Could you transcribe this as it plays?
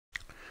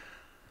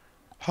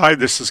Hi,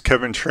 this is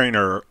Kevin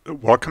Trainer.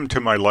 Welcome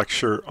to my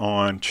lecture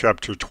on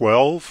Chapter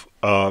 12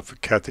 of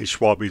Kathy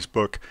Schwalbe's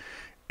book,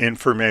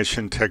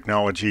 Information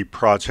Technology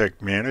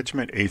Project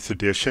Management, 8th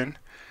edition.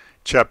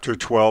 Chapter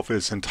 12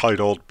 is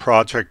entitled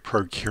Project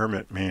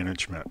Procurement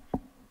Management.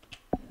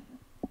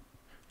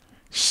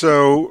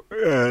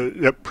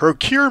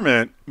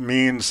 Procurement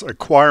means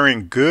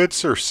acquiring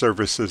goods or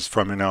services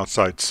from an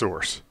outside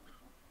source.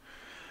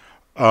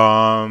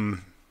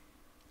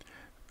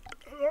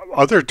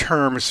 Other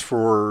terms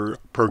for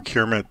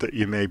procurement that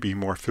you may be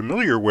more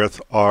familiar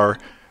with are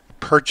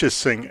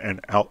purchasing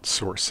and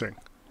outsourcing.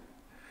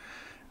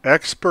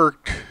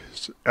 Experts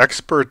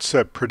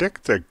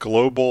predict that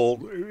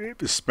global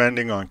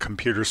spending on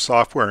computer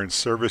software and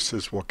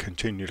services will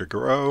continue to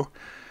grow.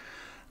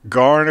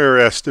 Gartner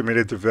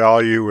estimated the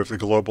value of the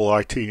global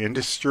IT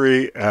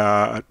industry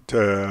at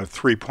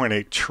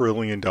 $3.8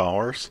 trillion.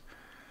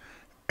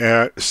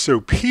 So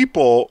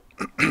people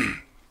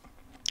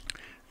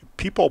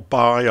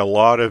buy a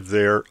lot of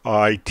their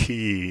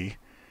IT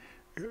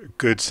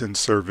goods and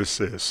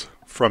services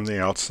from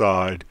the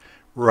outside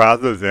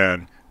rather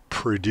than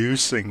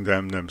producing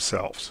them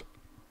themselves.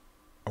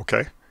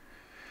 Okay?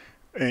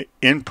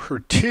 In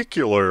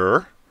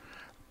particular,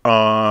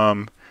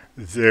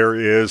 there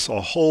is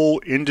a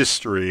whole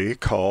industry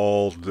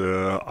called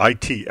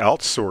IT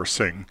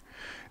outsourcing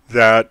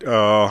that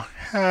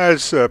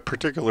has a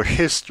particular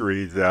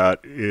history that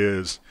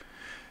is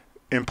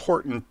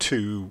important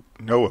to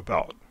know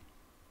about.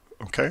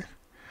 Okay,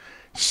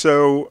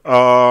 so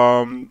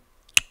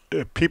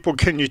people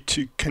continue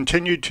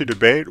to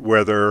debate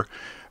whether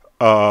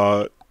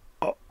offshore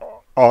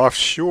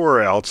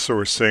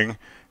outsourcing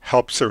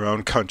helps their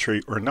own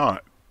country or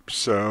not.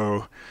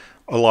 So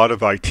a lot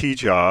of IT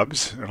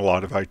jobs and a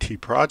lot of IT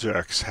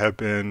projects have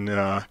been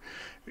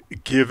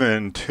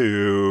given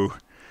to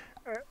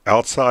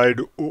outside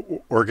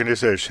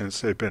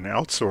organizations. They've been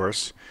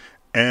outsourced.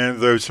 And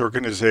those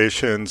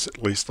organizations,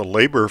 at least the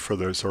labor for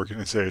those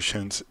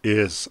organizations,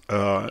 is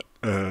not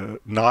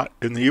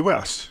in the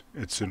U.S.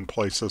 It's in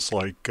places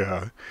like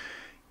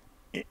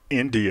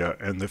India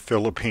and the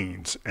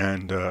Philippines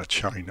and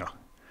China.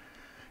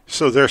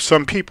 So there are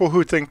some people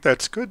who think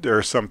that's good. There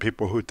are some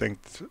people who think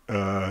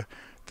that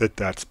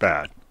that's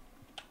bad.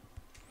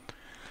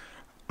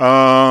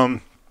 A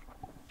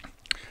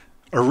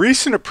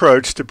recent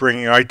approach to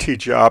bringing IT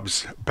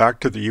jobs back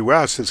to the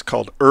U.S. is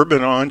called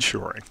urban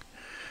onshoring,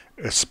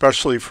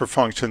 especially for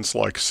functions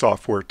like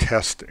software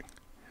testing.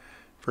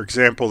 For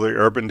example, the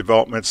Urban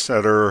Development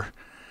Center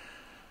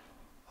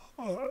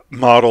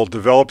model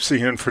develops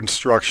the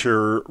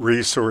infrastructure,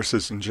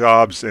 resources, and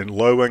jobs in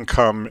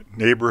low-income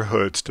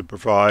neighborhoods to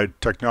provide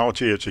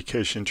technology,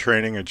 education,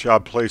 training, and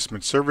job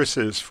placement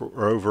services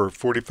for over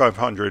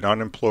 4,500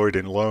 unemployed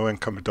and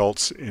low-income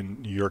adults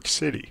in New York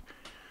City.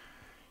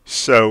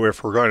 So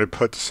if we're going to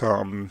put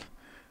some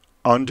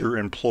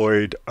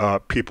underemployed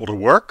people to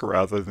work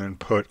rather than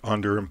put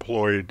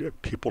underemployed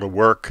people to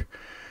work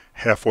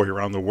halfway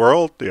around the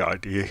world, the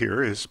idea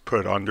here is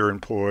put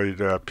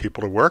underemployed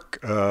people to work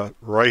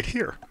right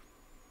here.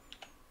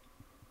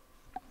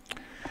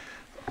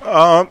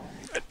 Not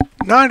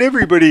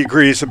everybody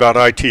agrees about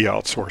IT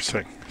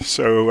outsourcing.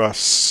 So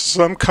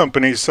some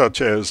companies such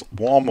as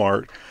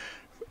Walmart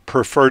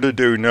prefer to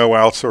do no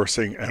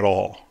outsourcing at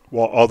all,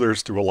 while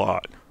others do a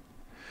lot.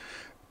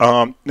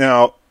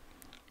 Now,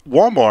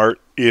 Walmart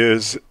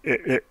is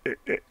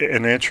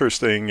an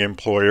interesting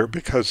employer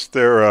because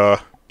they're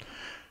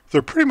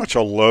pretty much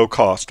a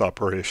low-cost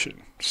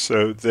operation.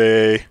 So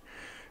they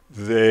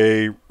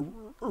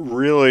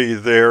really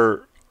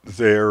their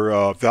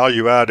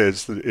value add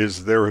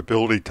is their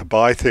ability to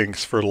buy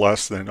things for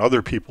less than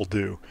other people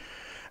do,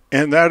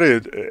 and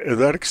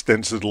that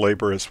extends to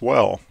labor as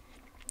well.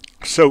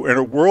 So in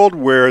a world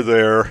where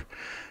they're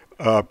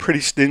pretty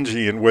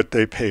stingy in what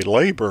they pay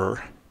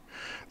labor,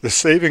 the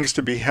savings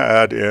to be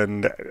had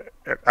in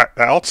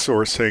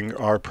outsourcing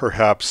are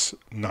perhaps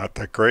not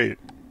that great.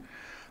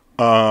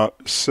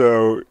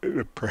 So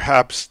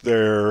perhaps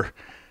their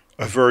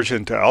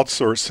aversion to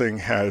outsourcing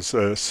has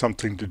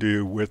something to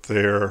do with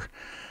their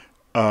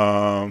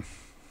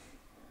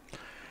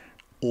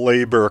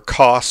labor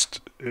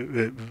cost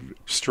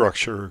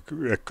structure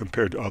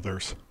compared to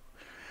others.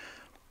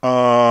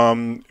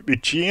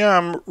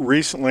 GM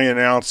recently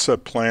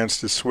announced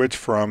plans to switch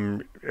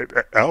from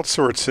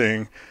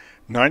outsourcing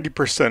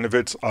 90% of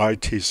its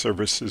IT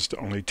services to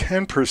only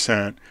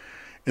 10%.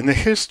 And the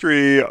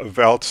history of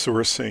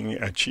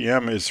outsourcing at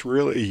GM is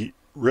really,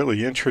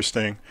 really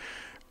interesting.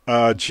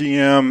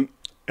 GM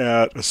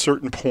at a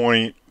certain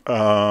point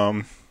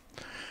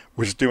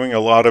was doing a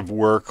lot of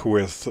work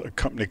with a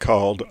company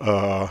called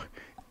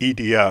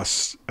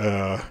EDS,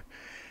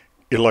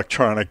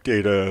 Electronic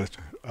Data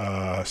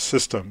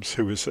Systems,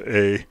 who was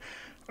a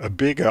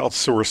big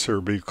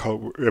outsourcer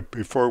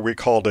before we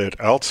called it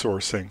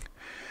outsourcing.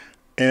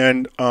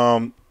 And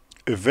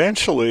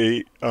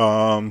eventually,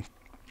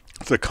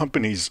 the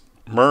companies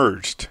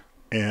merged,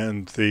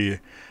 and the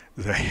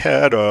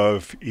head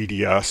of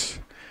EDS,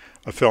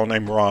 a fellow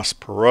named Ross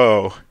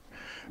Perot,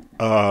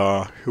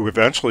 who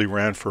eventually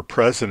ran for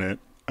president,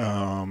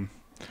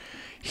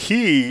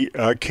 he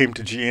came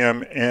to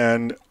GM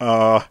and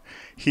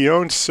he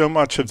owned so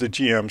much of the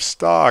GM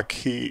stock,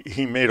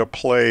 he made a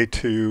play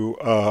to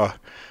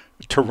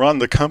run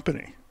the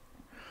company.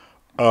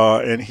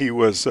 And he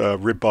was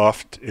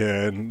rebuffed,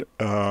 and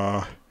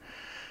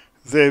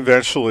they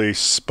eventually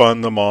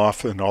spun them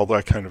off and all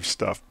that kind of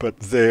stuff.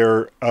 But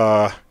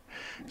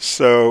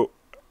so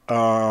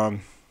a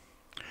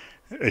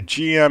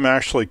GM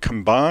actually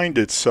combined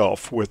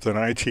itself with an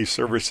IT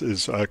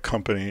services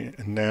company,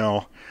 and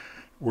now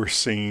we're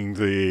seeing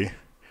the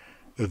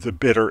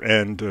bitter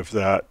end of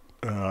that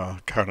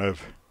kind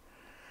of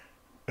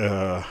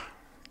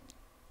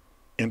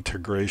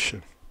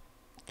integration.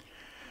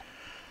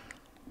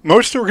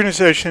 Most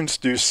organizations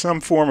do some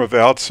form of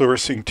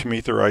outsourcing to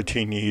meet their IT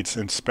needs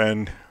and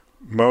spend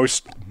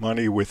most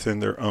money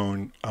within their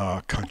own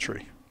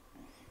country.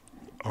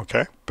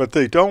 Okay, but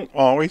they don't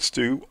always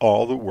do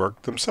all the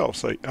work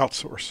themselves. They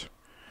outsource.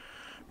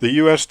 The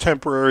U.S.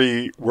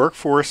 temporary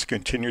workforce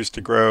continues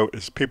to grow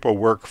as people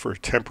work for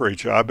temporary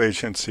job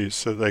agencies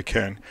so they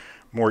can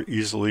more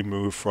easily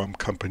move from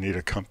company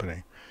to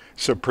company.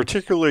 So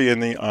particularly in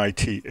the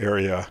IT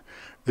area,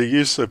 the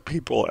use of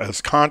people as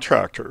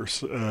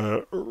contractors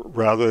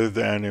rather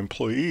than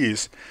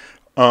employees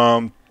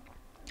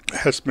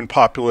has been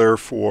popular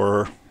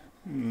for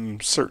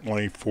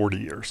certainly 40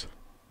 years,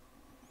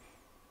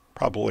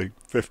 probably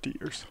 50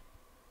 years.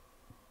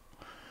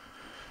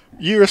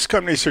 U.S.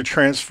 companies are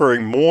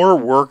transferring more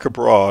work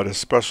abroad,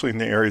 especially in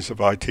the areas of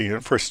IT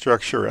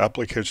infrastructure,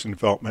 application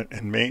development,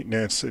 and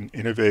maintenance and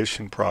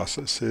innovation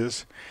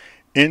processes.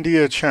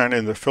 India, China,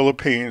 and the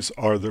Philippines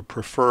are the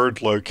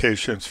preferred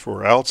locations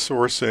for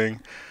outsourcing,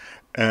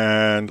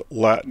 and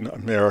Latin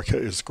America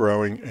is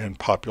growing in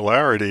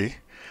popularity.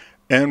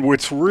 And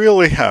what's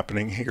really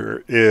happening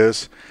here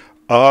is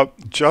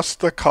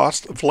just the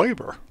cost of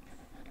labor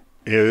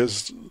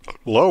is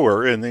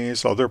lower in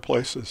these other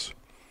places.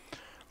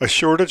 A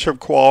shortage of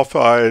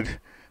qualified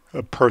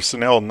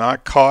personnel,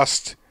 not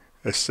cost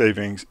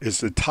savings, is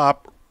the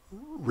top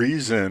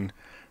reason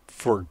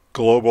for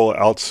global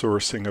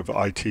outsourcing of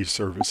IT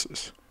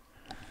services.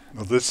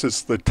 Now, this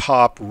is the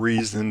top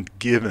reason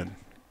given,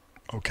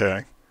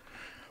 okay?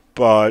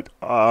 But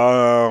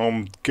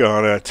I'm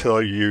gonna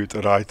tell you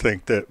that I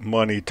think that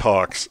money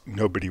talks,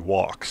 nobody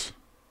walks,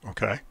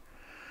 okay?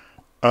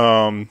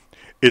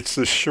 It's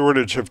the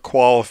shortage of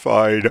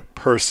qualified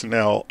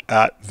personnel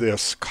at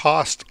this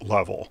cost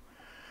level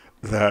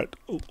that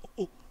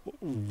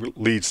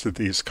leads to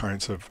these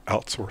kinds of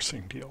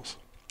outsourcing deals.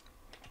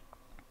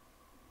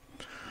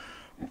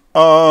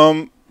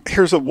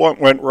 Here's a what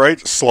went right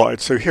slide.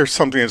 So here's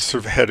something that's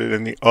sort of headed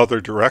in the other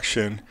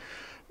direction.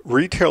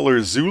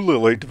 Retailer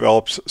Zulily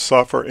develops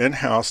software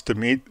in-house to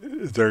meet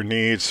their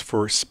needs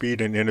for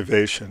speed and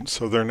innovation.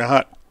 So they're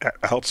not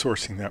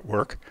outsourcing that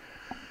work.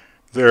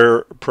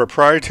 Their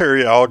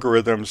proprietary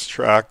algorithms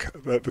track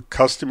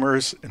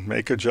customers and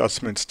make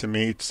adjustments to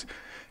meet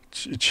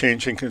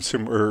changing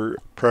consumer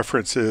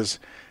preferences.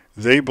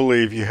 They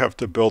believe you have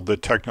to build the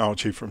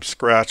technology from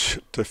scratch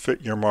to fit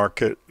your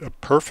market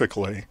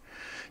perfectly.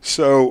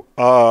 So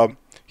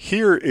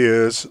here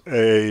is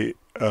an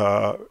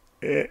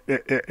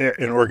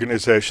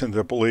organization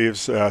that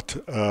believes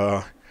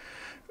that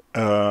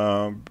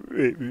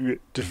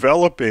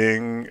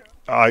developing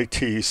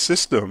IT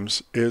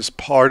systems is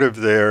part of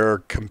their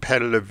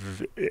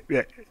competitive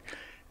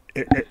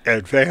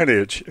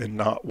advantage and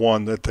not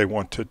one that they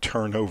want to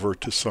turn over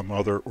to some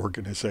other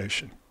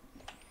organization.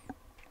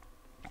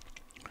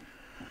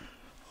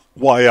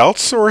 Why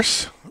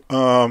outsource?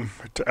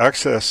 To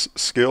access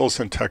skills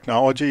and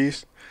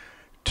technologies,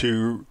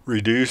 to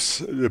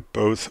reduce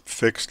both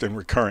fixed and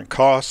recurrent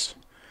costs,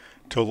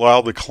 to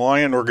allow the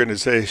client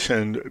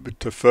organization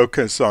to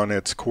focus on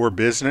its core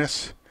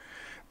business.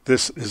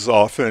 This is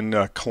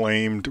often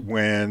claimed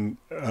when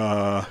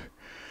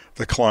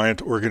the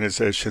client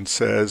organization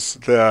says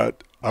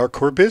that our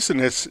core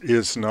business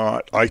is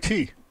not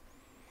IT.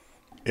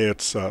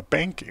 It's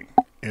banking,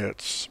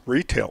 it's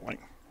retailing,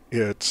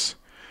 it's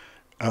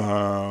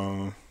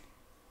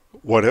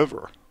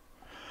whatever.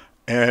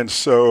 And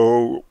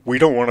so we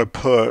don't want to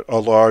put a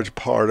large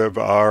part of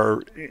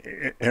our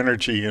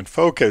energy and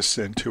focus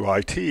into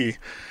IT.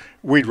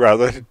 We'd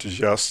rather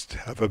just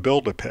have a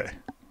bill to pay.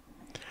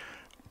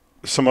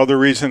 Some other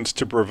reasons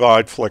to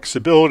provide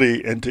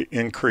flexibility and to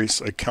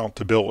increase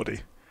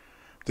accountability.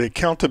 The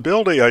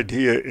accountability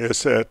idea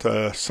is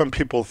that some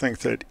people think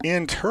that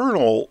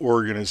internal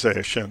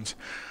organizations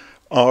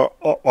are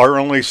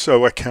only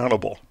so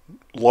accountable,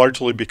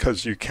 largely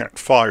because you can't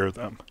fire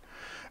them,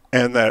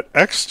 and that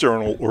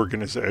external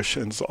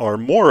organizations are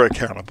more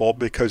accountable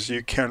because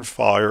you can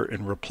fire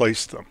and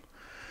replace them.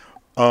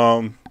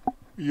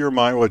 Your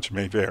mileage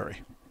may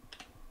vary.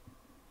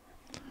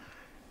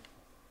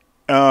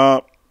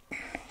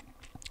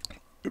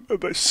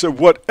 So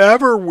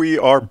whatever we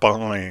are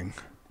buying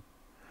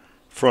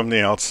from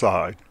the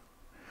outside,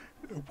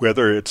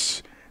 whether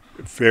it's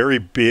very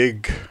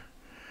big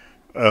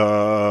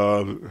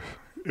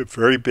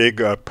very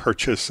big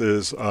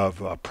purchases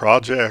of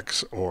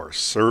projects or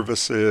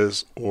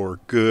services or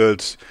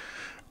goods,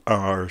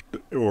 or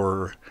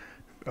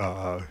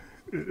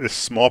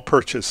small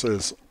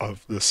purchases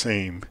of the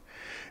same,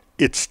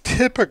 it's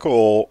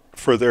typical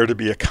for there to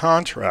be a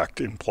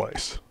contract in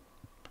place.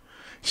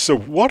 So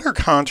what are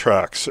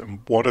contracts and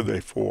what are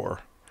they for?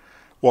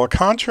 Well, a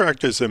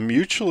contract is a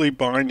mutually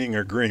binding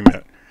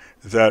agreement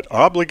that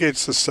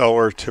obligates the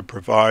seller to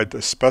provide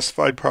the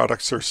specified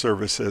products or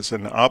services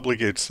and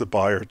obligates the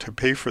buyer to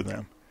pay for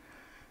them.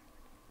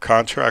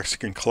 Contracts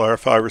can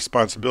clarify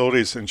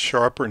responsibilities and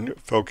sharpen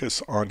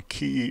focus on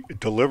key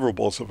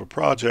deliverables of a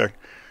project.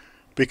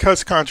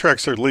 Because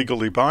contracts are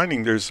legally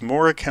binding, there's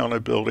more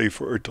accountability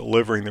for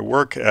delivering the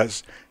work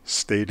as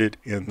stated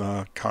in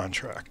the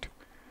contract.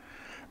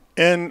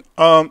 And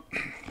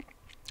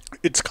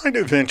it's kind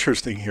of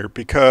interesting here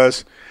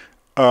because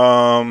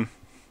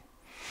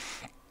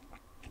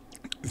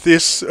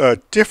this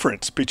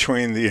difference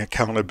between the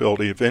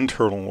accountability of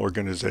internal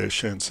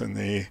organizations and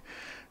the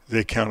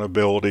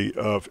accountability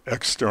of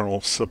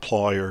external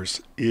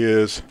suppliers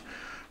is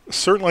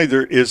certainly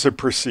there is a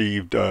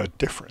perceived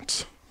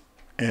difference.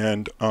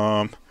 And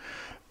I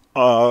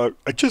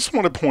just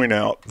want to point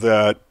out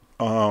that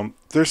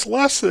there's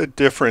less a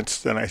difference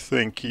than I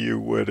think you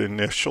would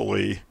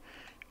initially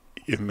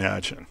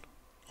imagine.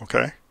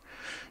 Okay?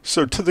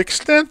 So to the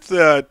extent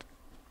that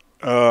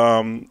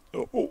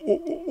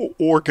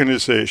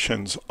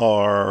organizations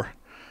are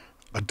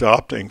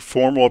adopting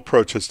formal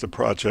approaches to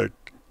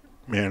project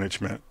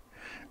management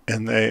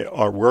and they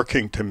are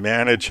working to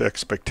manage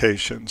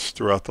expectations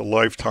throughout the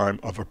lifetime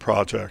of a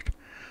project,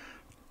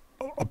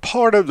 a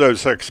part of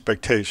those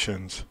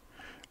expectations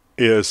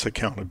is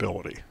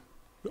accountability.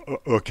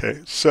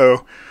 Okay,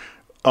 so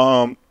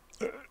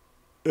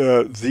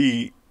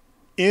the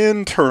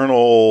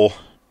internal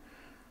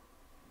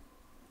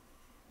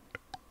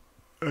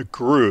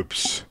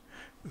groups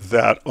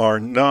that are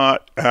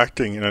not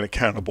acting in an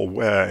accountable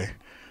way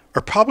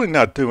are probably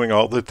not doing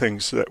all the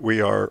things that we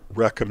are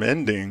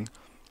recommending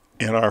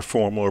in our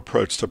formal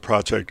approach to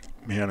project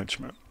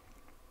management.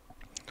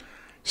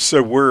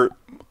 So we're,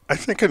 I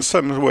think in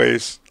some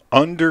ways,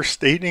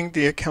 understating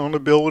the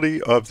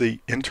accountability of the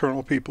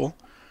internal people.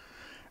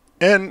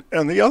 And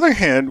on the other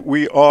hand,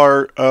 we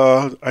are,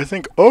 I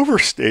think,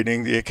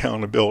 overstating the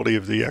accountability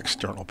of the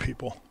external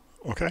people.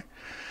 Okay?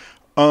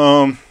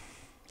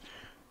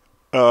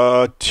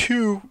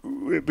 Two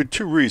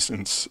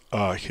reasons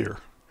here.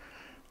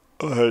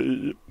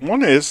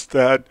 One is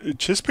that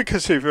just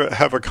because you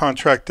have a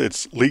contract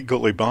that's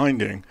legally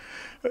binding,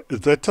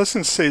 that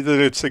doesn't say that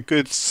it's a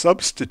good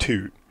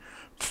substitute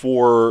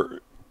for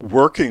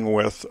working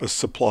with a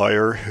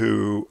supplier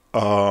who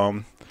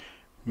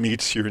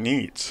meets your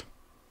needs.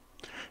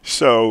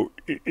 So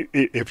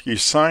if you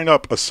sign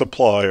up a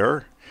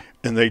supplier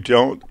and they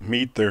don't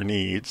meet their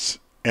needs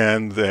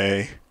and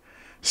they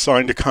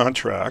signed a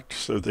contract,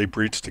 so they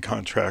breached the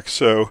contract,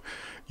 so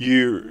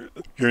your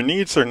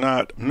needs are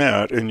not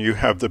met and you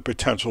have the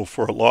potential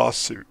for a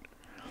lawsuit.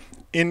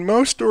 In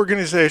most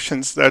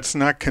organizations, that's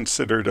not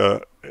considered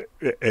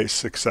a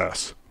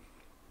success.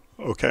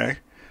 Okay?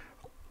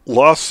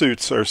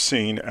 Lawsuits are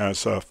seen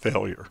as a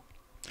failure.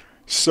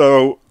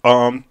 So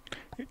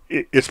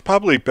it's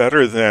probably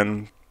better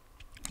than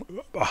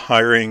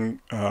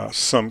hiring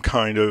some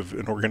kind of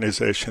an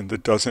organization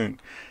that doesn't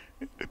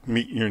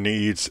meet your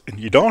needs and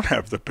you don't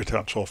have the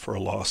potential for a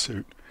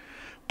lawsuit.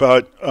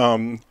 But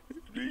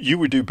you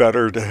would do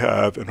better to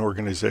have an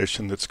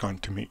organization that's going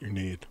to meet your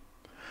need.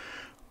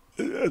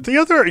 The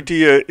other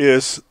idea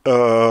is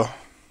a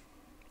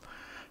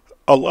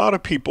lot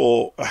of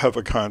people have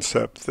a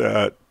concept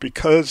that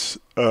because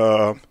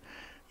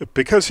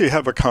you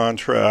have a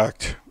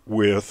contract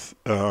with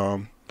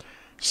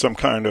some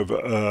kind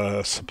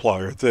of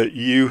supplier that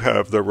you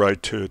have the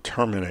right to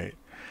terminate,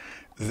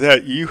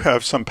 that you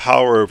have some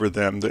power over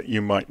them that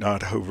you might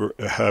not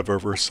have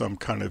over some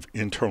kind of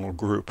internal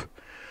group.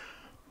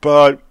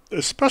 But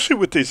especially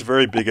with these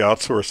very big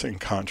outsourcing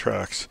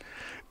contracts,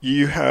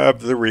 you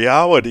have the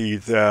reality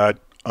that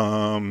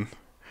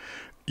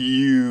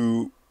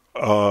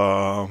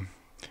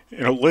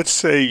let's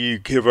say you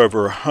give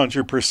over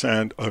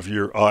 100% of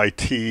your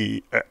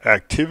IT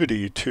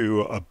activity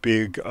to a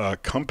big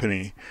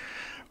company.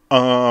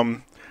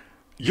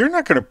 You're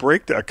not going to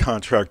break that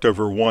contract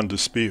over one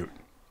dispute,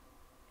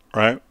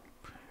 right?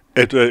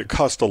 It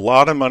cost a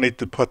lot of money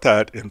to put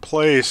that in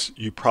place.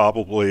 You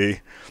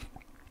probably,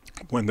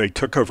 when they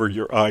took over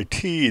your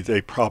IT,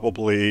 they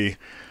probably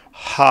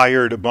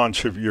hired a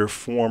bunch of your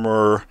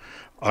former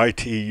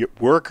IT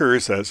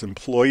workers as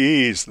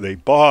employees. They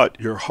bought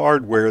your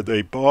hardware,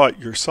 they bought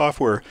your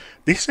software.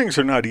 These things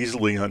are not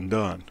easily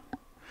undone.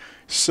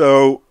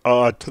 So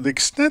to the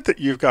extent that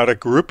you've got a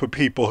group of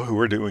people who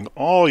are doing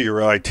all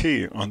your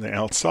IT on the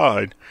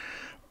outside,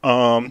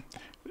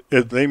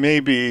 they may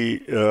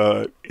be,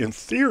 in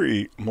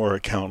theory, more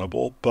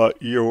accountable,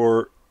 but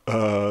your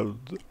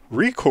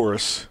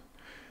recourse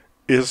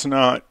is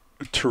not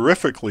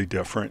terrifically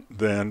different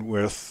than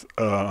with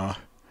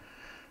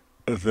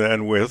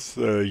than with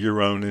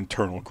your own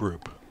internal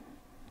group.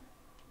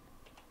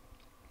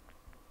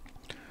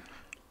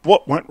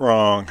 What went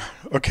wrong?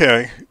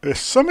 Okay,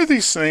 some of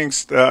these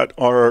things that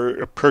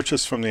are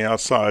purchased from the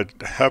outside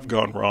have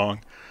gone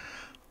wrong.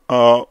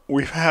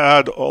 We've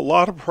had a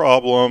lot of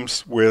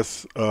problems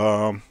with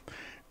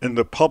in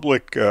the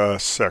public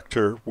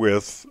sector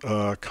with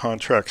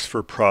contracts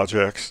for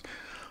projects.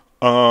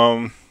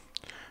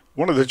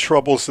 One of the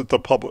troubles that the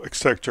public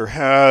sector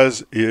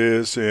has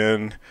is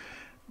in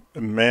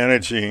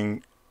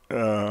managing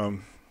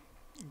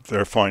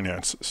their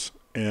finances.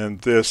 And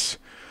this,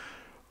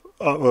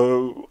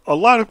 a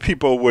lot of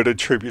people would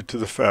attribute to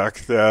the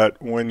fact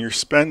that when you're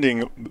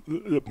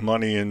spending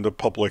money in the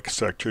public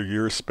sector,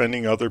 you're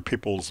spending other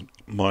people's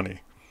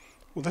money.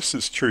 Well, this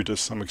is true to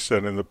some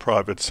extent in the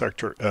private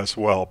sector as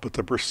well, but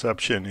the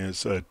perception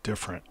is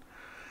different.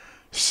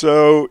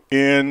 So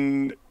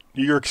in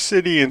New York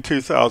City in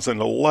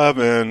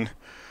 2011,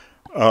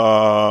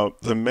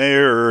 the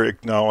mayor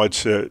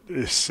acknowledged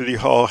that City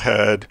Hall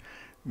had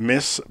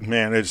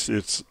mismanaged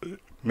its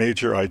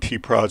major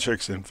IT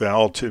projects and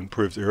vowed to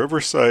improve their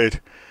oversight.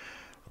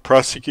 The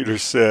prosecutor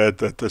said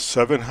that the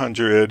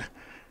 $700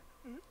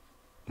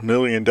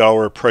 million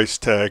price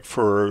tag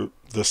for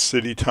the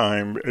city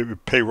time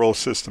payroll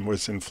system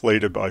was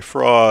inflated by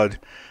fraud,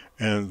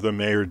 and the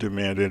mayor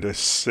demanded a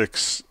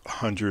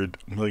 $600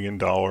 million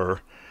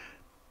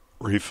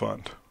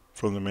refund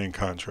from the main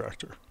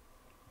contractor.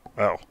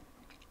 Wow.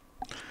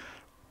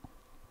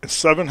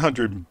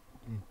 $700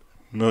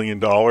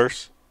 million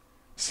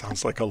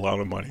sounds like a lot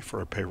of money for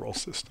a payroll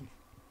system.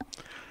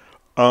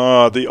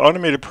 The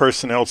automated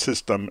personnel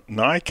system,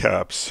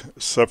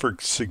 NICAPS,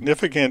 suffered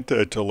significant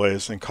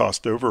delays and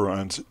cost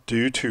overruns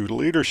due to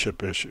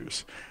leadership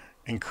issues,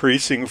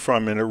 increasing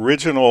from an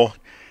original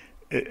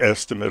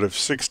estimate of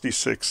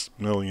 $66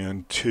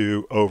 million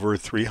to over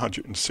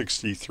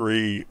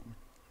 $363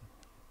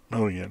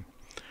 million.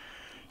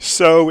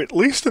 So, at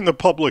least in the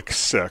public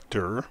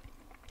sector,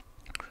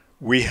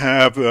 we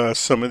have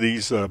some of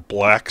these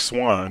black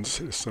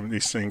swans, some of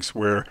these things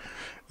where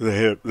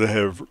they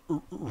have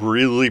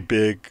really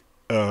big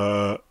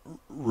cost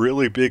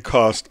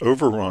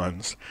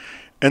overruns.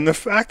 And the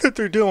fact that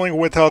they're dealing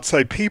with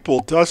outside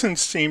people doesn't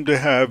seem to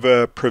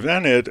have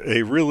prevented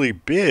a really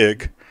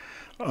big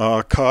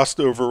cost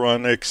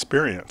overrun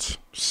experience.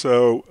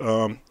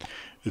 So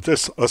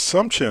this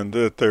assumption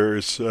that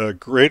there's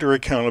greater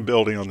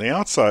accountability on the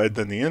outside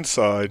than the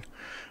inside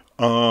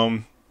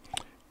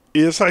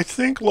is, I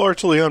think,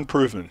 largely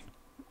unproven.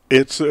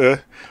 It's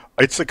a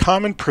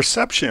common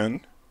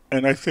perception,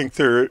 and I think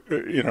there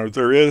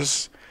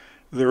is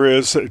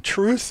a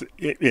truth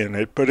in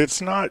it, but it's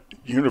not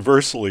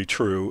universally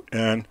true.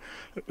 And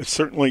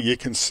certainly, you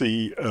can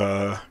see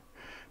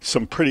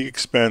some pretty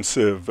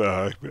expensive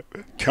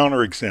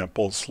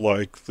counterexamples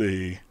like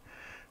the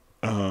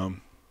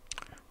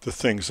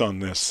things on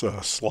this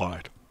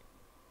slide.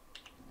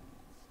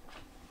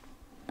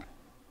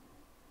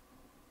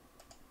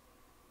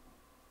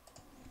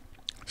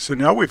 So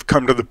now we've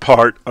come to the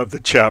part of the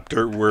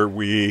chapter where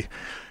we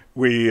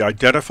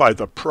identify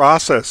the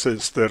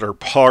processes that are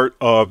part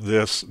of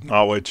this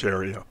knowledge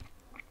area.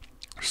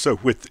 So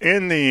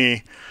within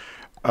the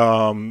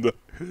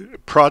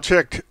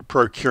project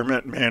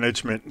procurement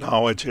management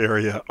knowledge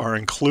area are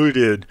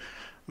included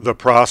the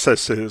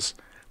processes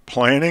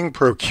planning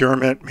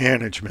procurement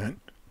management,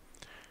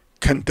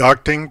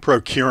 conducting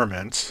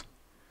procurements,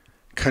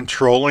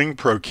 controlling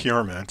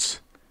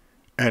procurements,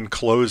 and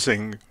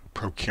closing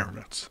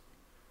procurements.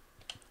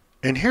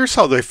 And here's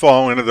how they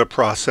fall into the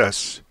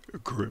process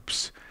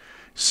groups.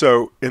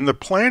 So in the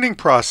planning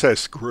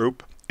process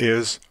group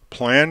is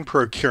plan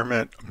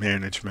procurement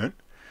management.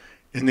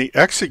 In the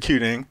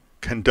executing,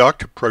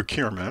 conduct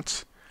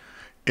procurements.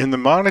 In the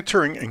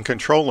monitoring and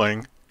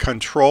controlling,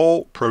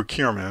 control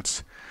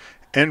procurements.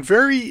 And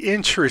very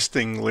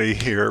interestingly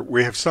here,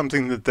 we have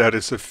something that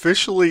is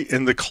officially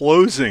in the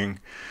closing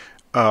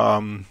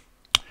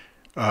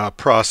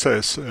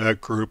process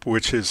group,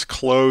 which is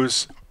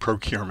close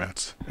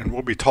procurements. And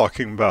we'll be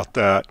talking about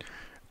that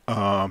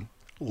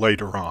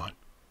later on.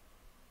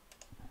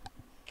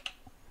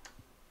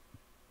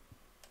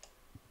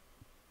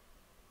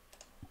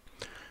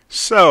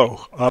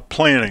 So,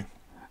 planning.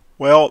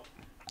 Well,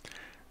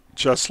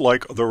 just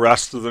like the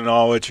rest of the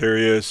knowledge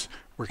areas,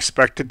 we're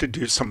expected to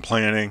do some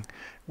planning.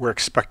 We're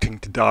expecting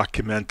to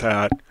document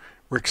that.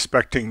 We're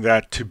expecting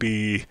that to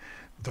be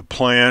the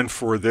plan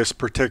for this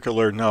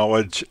particular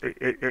knowledge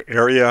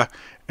area,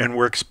 and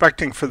we're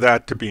expecting for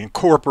that to be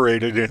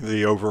incorporated into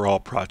the overall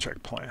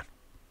project plan.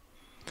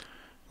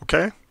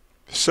 Okay?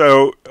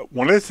 So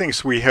one of the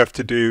things we have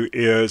to do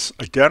is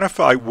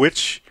identify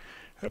which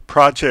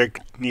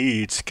project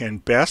needs can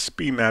best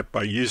be met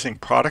by using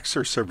products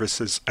or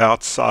services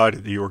outside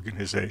of the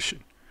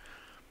organization.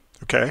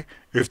 Okay?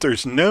 If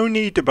there's no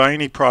need to buy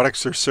any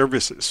products or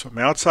services from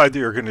outside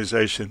the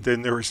organization,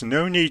 then there is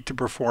no need to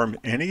perform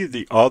any of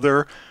the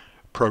other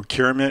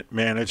procurement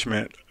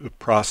management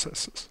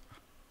processes.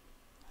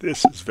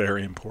 This is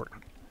very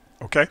important.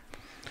 Okay?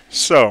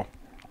 So,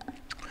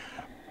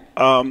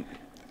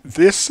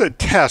 this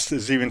test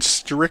is even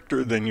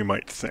stricter than you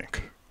might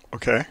think,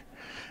 okay?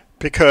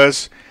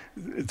 Because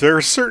there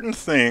are certain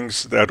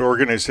things that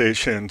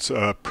organizations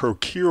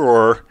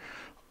procure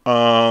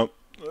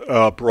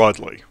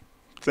broadly.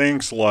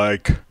 Things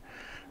like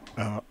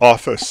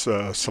office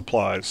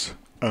supplies,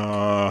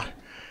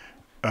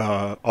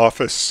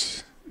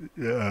 office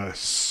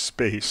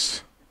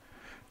space,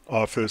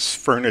 office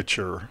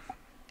furniture,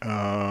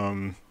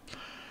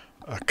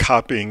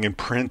 copying and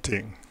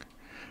printing,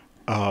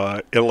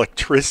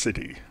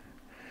 electricity,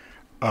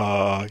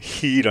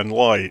 heat and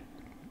light,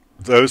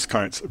 those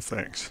kinds of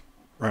things,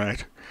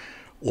 right?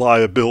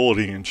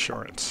 Liability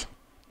insurance.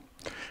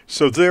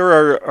 So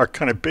there are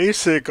kind of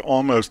basic,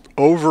 almost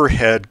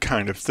overhead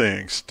kind of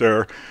things.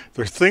 There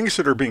are things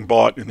that are being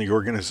bought in the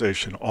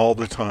organization all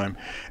the time.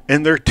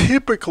 And there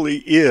typically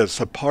is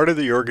a part of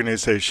the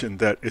organization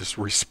that is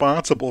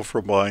responsible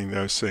for buying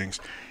those things.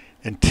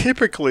 And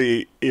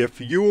typically, if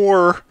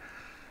your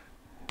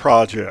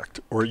project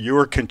or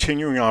your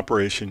continuing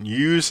operation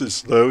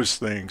uses those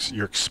things,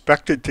 you're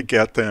expected to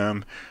get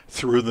them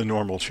through the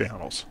normal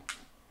channels,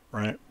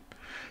 right?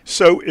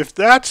 So if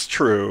that's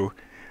true,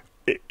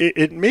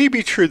 it may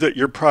be true that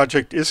your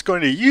project is going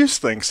to use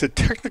things that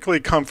technically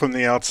come from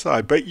the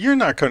outside, but you're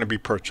not going to be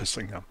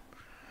purchasing them.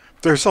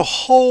 There's a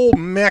whole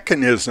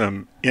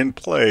mechanism in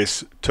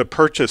place to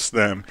purchase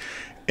them,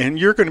 and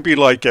you're going to be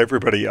like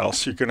everybody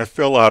else. You're going to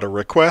fill out a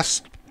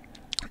request,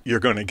 you're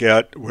going to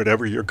get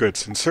whatever your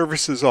goods and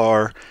services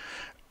are,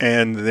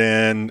 and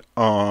then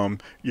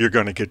you're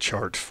going to get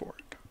charged for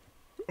it.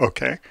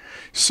 Okay?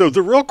 So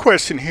the real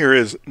question here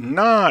is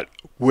not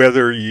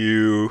whether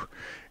you,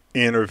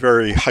 in a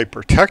very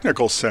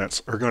hyper-technical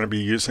sense, are going to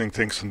be using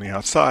things from the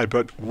outside,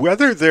 but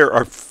whether there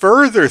are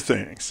further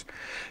things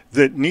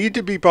that need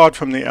to be bought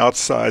from the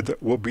outside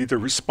that will be the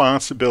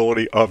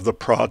responsibility of the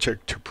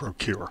project to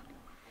procure.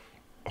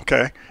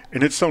 Okay?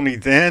 And it's only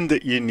then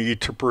that you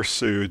need to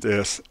pursue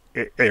this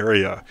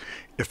area.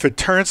 If it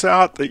turns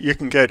out that you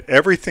can get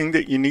everything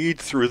that you need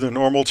through the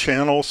normal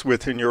channels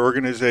within your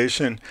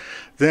organization,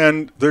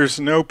 then there's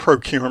no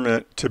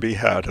procurement to be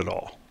had at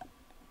all.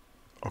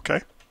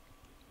 Okay?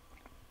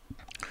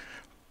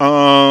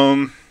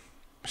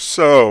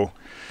 So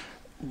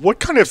what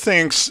kind of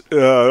things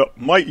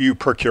might you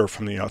procure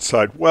from the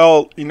outside?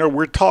 Well,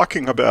 we're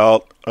talking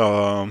about,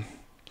 again,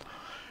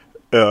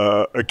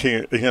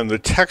 the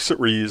text that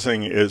we're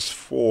using is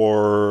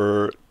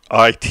for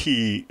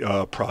IT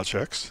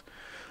projects.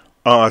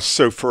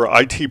 So for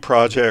IT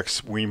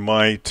projects, we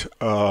might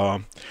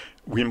buy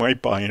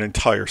an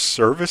entire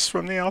service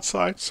from the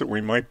outside. So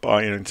we might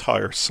buy an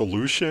entire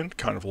solution,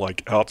 kind of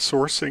like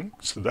outsourcing.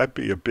 So that'd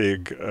be a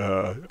big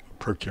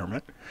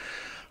procurement.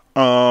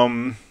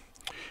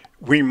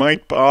 We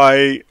might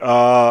buy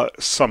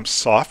some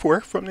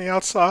software from the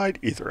outside,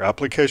 either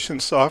application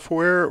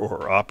software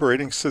or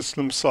operating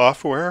system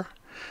software.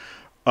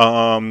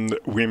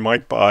 We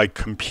might buy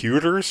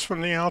computers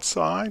from the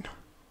outside.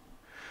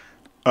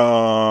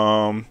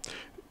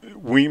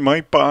 We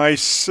might buy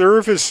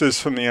services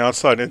from the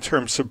outside in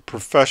terms of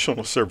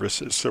professional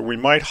services. So we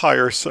might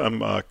hire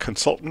some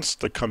consultants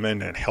to come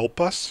in and help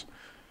us.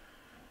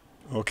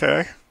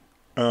 Okay.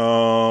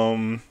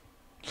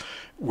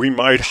 We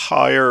might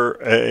hire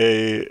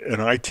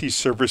an IT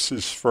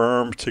services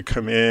firm to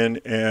come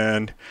in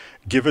and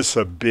give us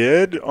a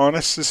bid on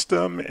a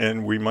system,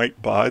 and we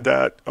might buy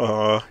that.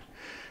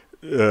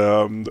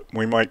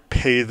 We might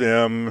pay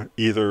them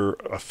either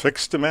a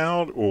fixed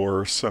amount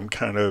or some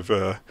kind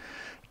of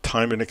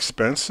time and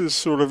expenses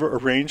sort of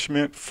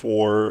arrangement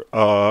for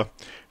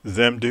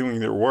them doing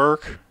their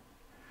work.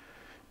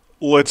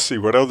 Let's see,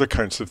 what other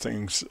kinds of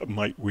things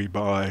might we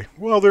buy?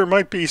 Well, there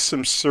might be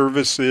some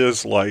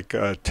services like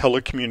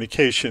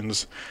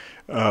telecommunications,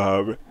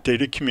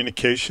 data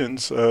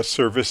communications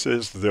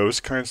services, those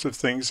kinds of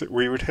things that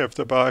we would have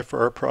to buy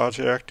for our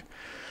project.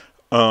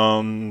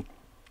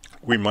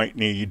 We might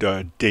need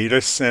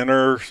data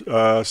center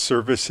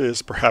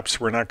services. Perhaps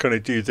we're not going to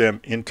do them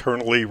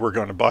internally. We're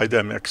going to buy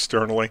them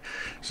externally.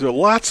 So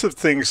lots of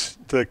things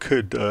that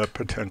could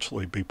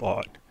potentially be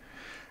bought.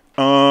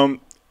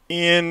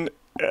 In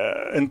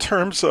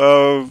terms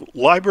of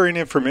library and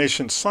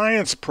information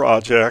science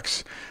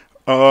projects,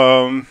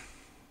 again,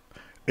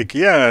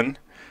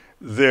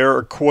 there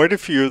are quite a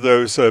few of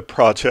those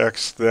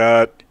projects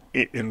that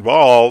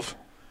involve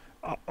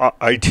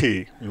IT,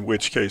 in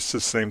which case the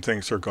same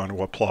things are going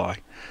to apply.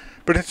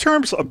 But in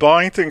terms of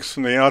buying things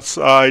from the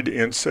outside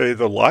in, say,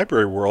 the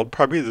library world,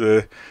 probably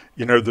the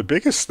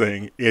biggest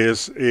thing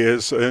is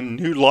a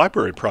new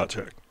library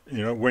project.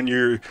 When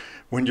you're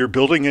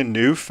building a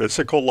new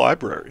physical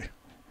library.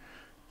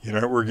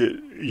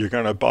 You're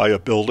going to buy a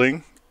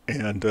building,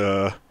 and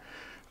you're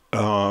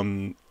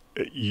going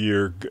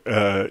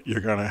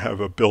to have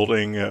a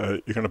building.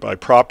 You're going to buy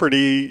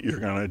property. You're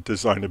going to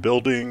design a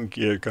building.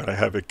 You're going to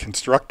have it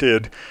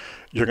constructed.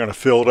 You're going to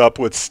fill it up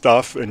with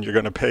stuff, and you're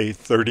going to pay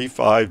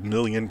 $35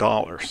 million.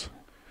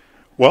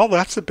 Well,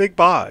 that's a big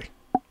buy,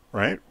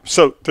 right?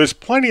 So there's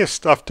plenty of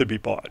stuff to be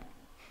bought.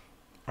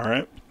 All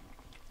right.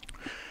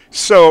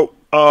 So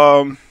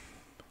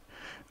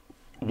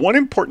one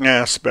important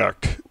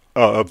aspect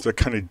of the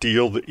kind of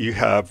deal that you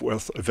have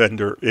with a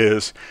vendor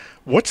is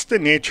what's the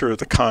nature of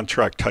the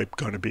contract type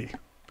going to be?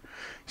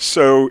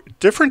 So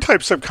different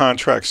types of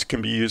contracts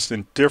can be used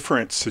in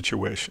different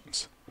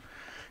situations.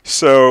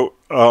 So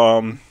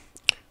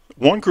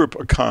one group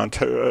of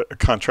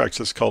contracts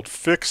is called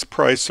fixed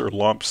price or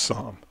lump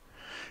sum.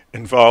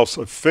 Involves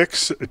a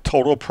fixed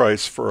total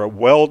price for a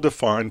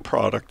well-defined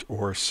product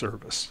or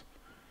service.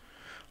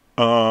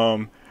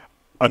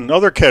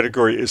 Another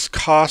category is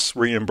cost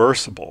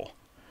reimbursable.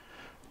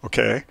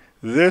 Okay,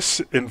 this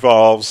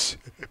involves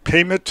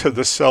payment to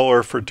the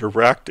seller for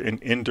direct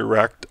and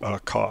indirect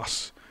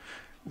costs.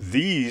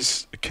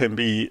 These can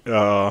be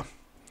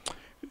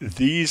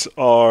these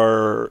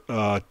are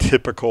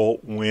typical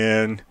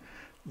when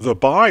the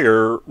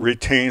buyer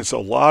retains a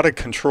lot of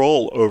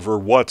control over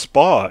what's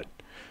bought,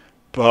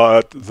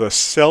 but the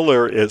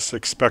seller is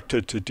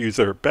expected to do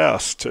their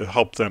best to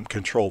help them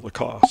control the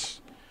costs.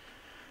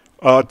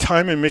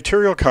 Time and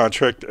material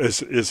contract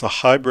is a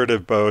hybrid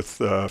of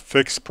both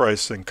fixed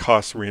price and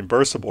cost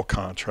reimbursable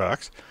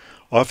contracts,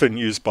 often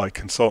used by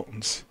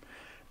consultants.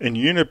 And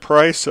unit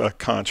price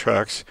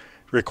contracts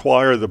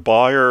require the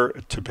buyer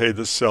to pay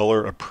the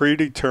seller a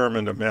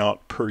predetermined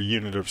amount per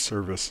unit of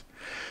service.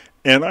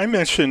 And I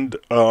mentioned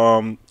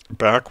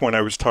back when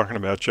I was talking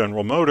about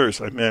General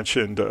Motors, I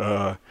mentioned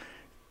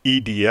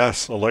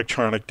EDS,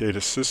 Electronic Data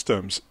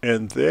Systems,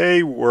 and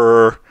they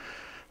were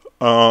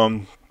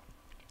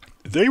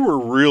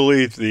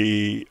really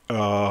the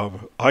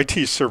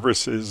IT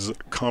services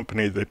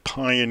company that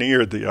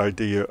pioneered the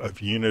idea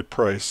of unit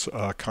price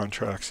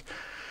contracts.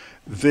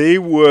 They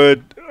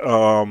would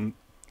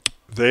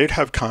they'd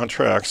have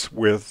contracts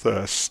with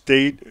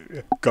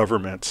state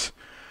governments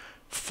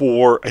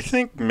for, I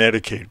think,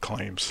 Medicaid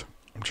claims.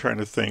 I'm trying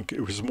to think.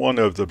 It was one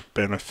of the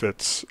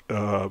benefits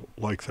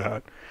like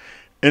that.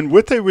 And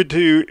what they would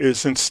do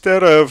is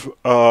instead of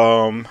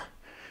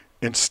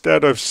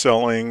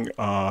selling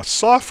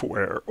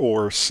software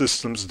or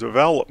systems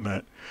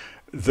development,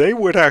 they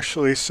would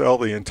actually sell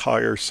the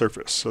entire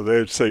service. So they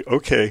would say,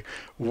 okay,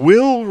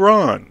 we'll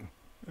run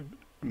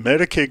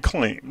Medicaid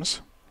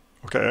claims,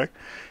 okay?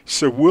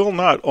 So we'll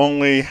not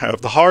only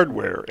have the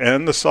hardware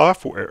and the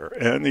software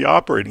and the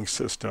operating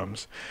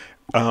systems,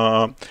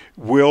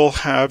 we'll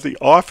have the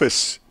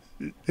office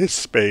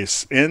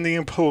space and the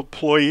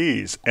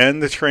employees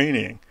and the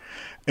training,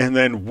 and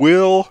then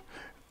we'll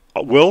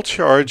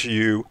charge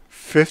you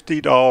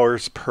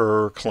 $50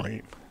 per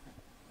claim.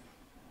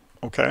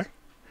 Okay?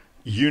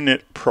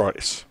 Unit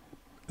price.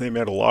 They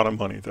made a lot of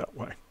money that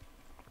way.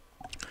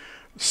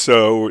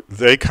 So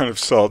they kind of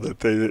saw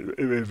that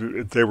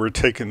they were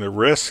taking the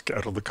risk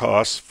out of the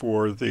cost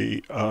for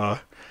the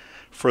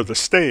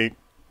state,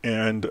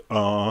 and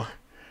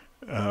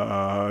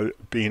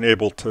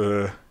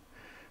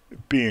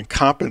being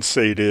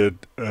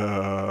compensated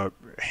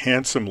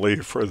handsomely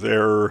for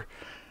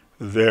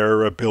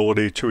their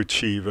ability to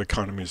achieve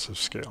economies of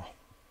scale.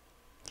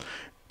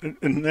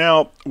 And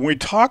now, when we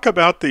talk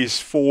about these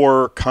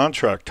four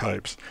contract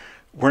types,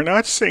 we're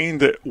not saying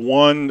that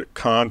one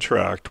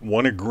contract,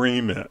 one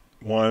agreement,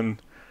 one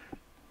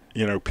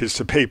piece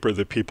of paper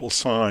that people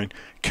sign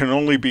can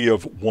only be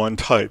of one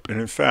type. And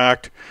in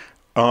fact,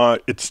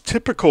 it's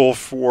typical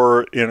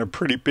in a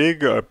pretty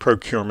big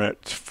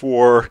procurement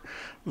for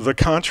the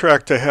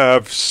contract to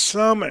have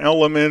some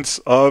elements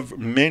of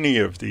many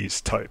of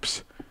these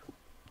types.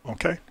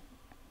 Okay?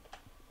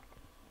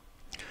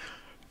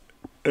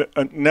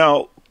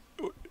 Now,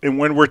 and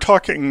when we're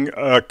talking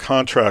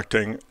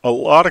contracting, a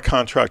lot of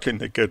contracting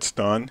that gets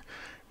done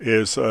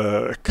is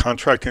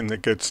contracting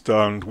that gets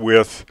done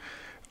with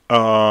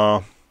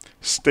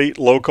state,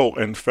 local,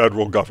 and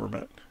federal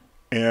government.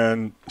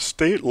 And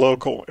state,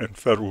 local, and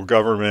federal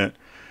government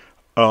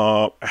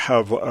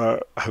have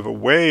a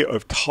way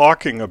of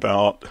talking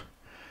about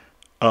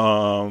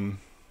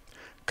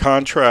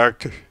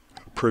contract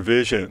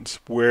provisions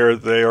where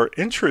they are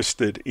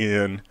interested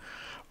in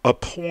a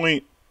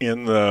point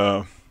in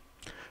the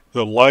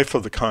life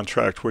of the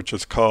contract, which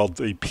is called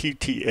the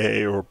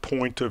PTA, or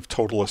point of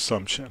total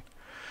assumption.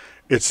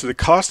 It's the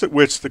cost at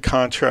which the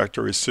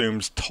contractor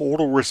assumes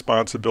total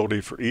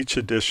responsibility for each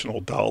additional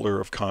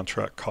dollar of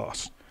contract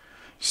cost.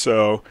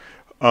 So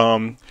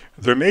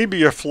there may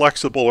be a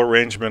flexible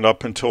arrangement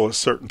up until a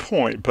certain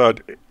point, but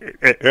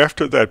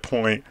after that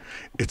point,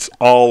 it's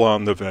all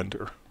on the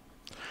vendor.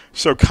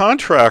 So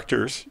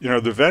contractors,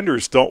 the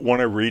vendors don't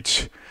want to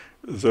reach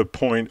the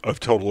point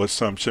of total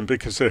assumption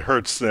because it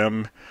hurts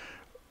them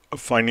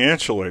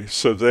financially.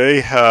 So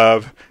they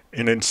have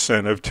an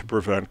incentive to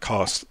prevent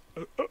cost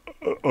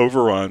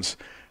overruns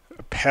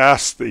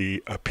past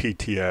the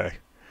PTA.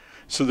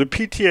 So the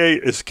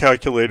PTA is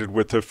calculated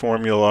with the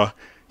formula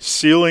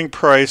ceiling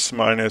price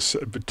minus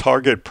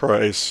target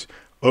price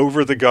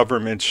over the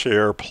government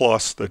share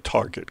plus the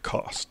target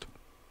cost.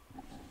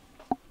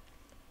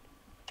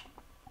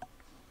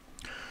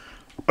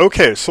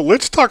 Okay, so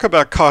let's talk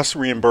about cost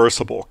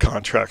reimbursable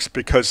contracts,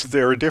 because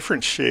there are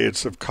different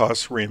shades of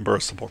cost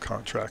reimbursable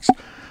contracts.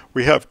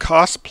 We have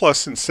cost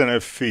plus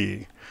incentive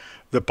fee.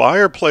 The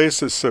buyer pays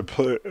the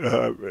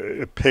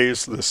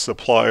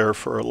supplier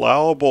for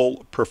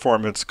allowable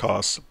performance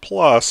costs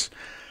plus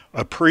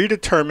a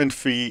predetermined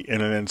fee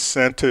and an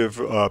incentive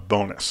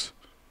bonus.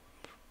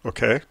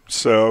 Okay,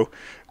 so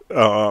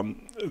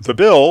the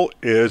bill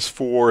is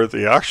for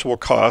the actual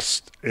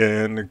cost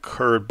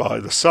incurred by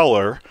the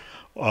seller,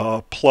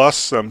 plus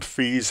some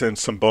fees and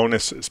some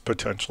bonuses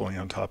potentially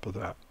on top of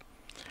that.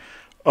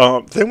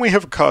 Then we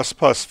have a cost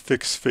plus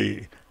fixed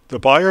fee. The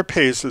buyer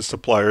pays the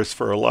suppliers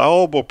for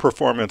allowable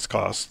performance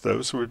costs,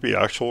 those would be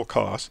actual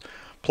costs,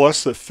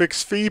 plus the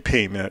fixed fee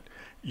payment,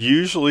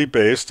 usually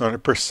based on a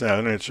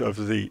percentage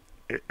of the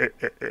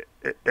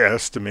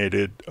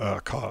estimated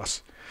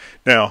costs.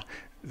 Now,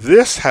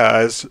 this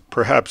has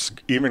perhaps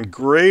even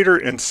greater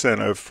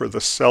incentive for the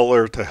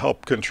seller to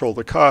help control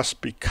the cost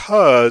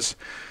because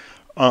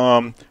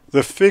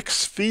the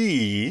fixed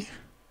fee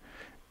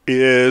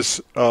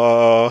is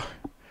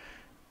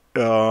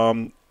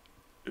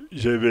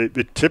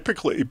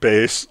typically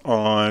based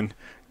on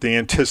the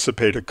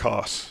anticipated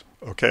costs.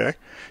 Okay,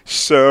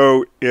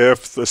 so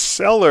if the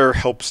seller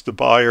helps the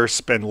buyer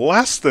spend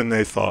less than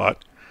they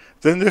thought,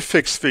 then the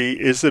fixed fee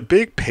is a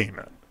big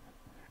payment.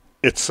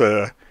 It's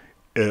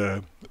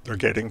they're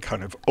getting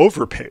kind of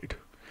overpaid.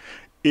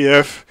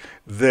 If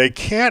they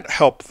can't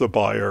help the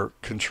buyer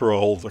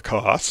control the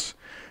costs,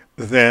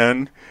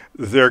 then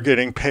they're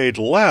getting paid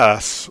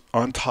less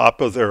on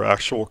top of their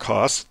actual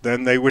costs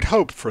than they would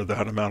hope for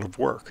that amount of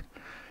work.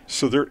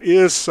 So there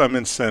is some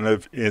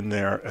incentive in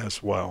there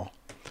as well.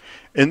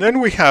 And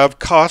then we have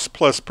cost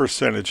plus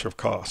percentage of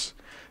costs.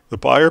 The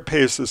buyer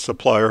pays the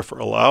supplier for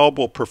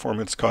allowable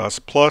performance costs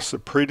plus a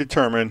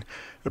predetermined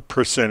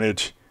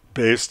percentage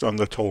based on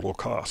the total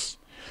costs.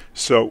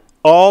 So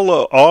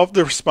all of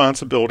the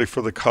responsibility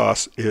for the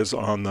cost is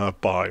on the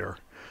buyer.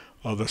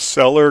 The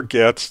seller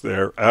gets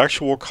their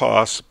actual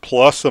costs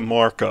plus a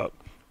markup.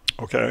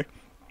 Okay.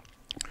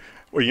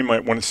 Well, you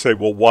might want to say,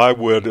 well, why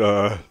would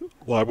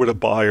a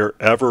buyer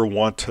ever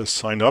want to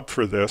sign up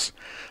for this?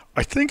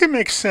 I think it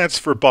makes sense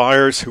for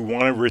buyers who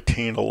want to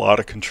retain a lot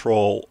of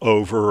control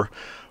over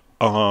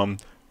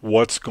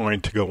what's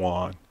going to go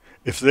on.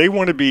 If they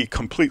want to be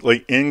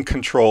completely in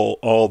control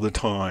all the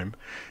time,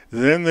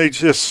 then they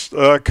just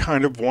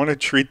kind of want to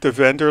treat the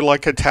vendor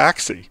like a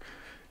taxi.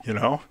 You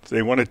know,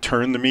 they want to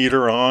turn the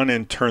meter on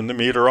and turn the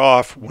meter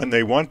off when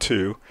they want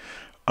to,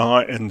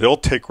 and they'll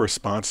take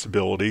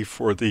responsibility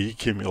for the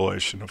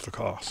accumulation of the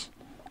costs.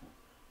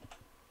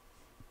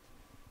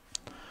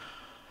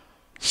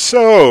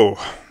 So,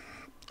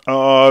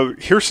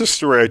 here's a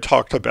story I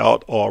talked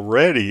about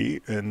already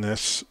in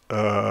this,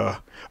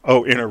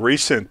 in a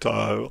recent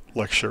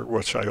lecture,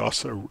 which I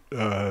also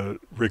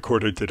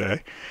recorded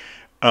today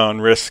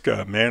on risk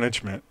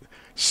management.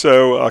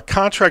 So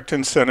contract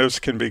incentives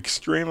can be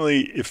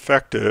extremely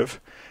effective.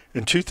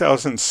 In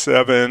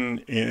 2007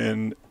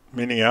 in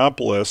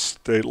Minneapolis,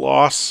 they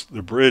lost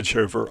the bridge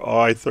over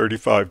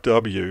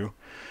I-35W.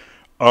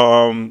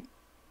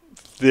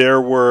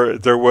 There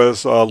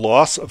was a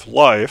loss of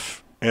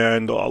life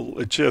and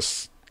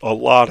just a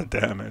lot of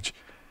damage.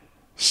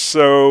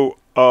 So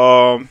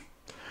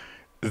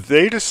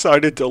they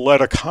decided to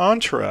let a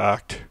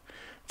contract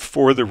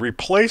for the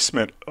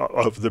replacement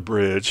of the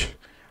bridge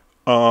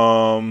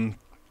and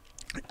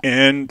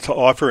to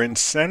offer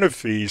incentive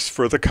fees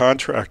for the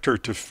contractor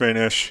to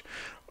finish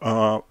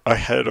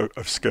ahead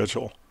of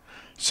schedule.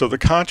 So the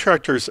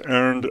contractors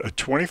earned a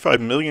 $25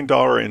 million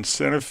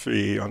incentive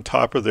fee on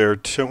top of their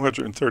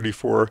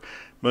 $234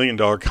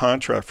 million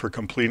contract for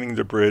completing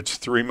the bridge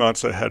 3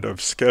 months ahead of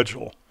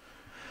schedule.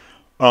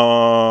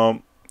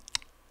 The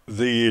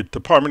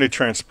Department of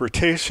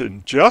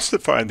Transportation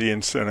justified the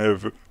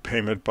incentive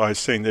payment by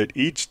saying that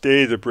each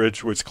day the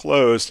bridge was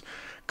closed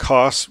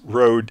cost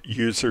road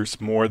users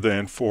more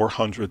than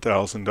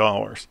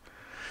 $400,000.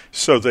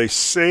 So they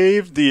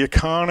saved the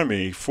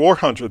economy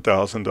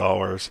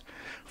 $400,000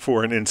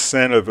 for an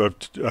incentive of,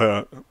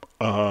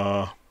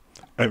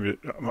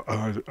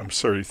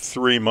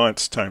 3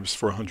 months times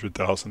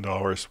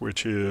 $400,000,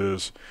 which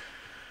is,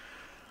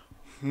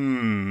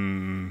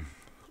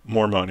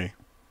 more money.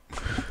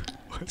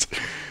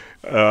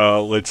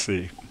 Let's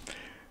see.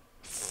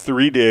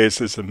 3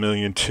 days is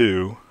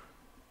 $1.2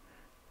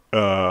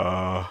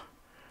 million.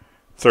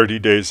 30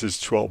 days is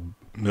 12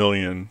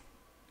 million.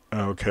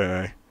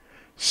 Okay.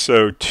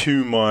 So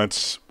 2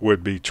 months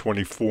would be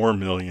 24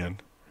 million.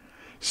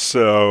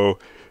 So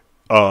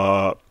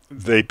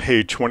they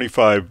paid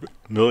 25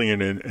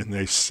 million and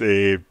they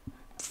saved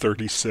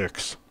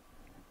 36,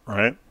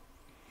 right?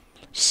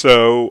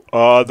 So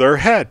they're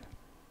ahead.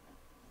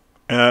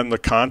 And the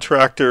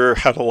contractor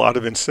had a lot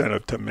of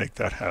incentive to make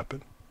that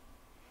happen.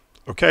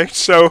 Okay,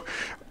 so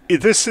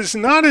this is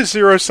not a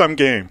zero-sum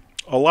game.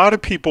 A lot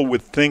of people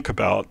would think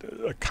about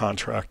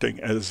contracting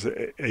as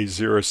a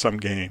zero-sum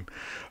game.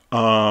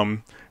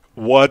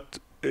 What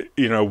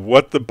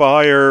the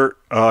buyer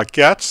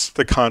gets,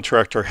 the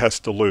contractor has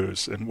to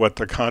lose, and what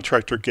the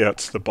contractor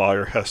gets, the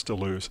buyer has to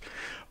lose.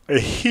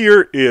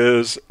 Here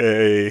is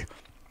a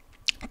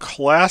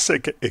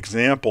classic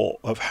example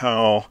of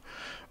how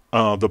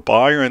the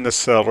buyer and the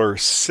seller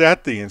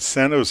set the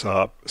incentives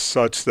up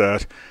such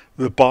that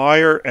the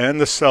buyer and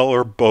the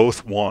seller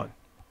both won.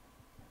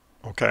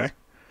 Okay?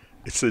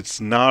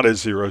 It's not a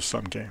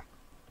zero-sum game.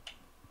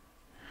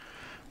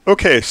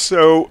 Okay,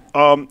 so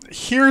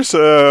here's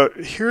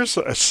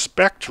a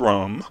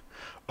spectrum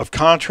of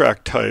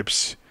contract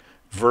types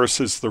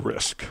versus the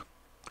risk.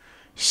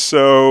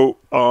 So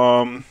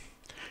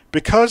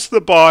because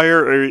the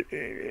buyer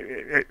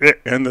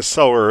and the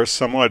seller are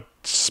somewhat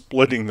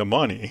splitting the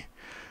money,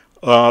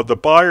 the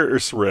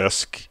buyer's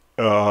risk,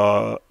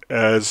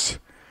 as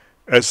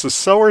the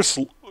seller's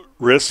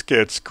risk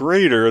gets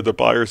greater, the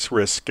buyer's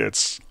risk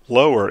gets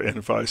lower,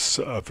 and vice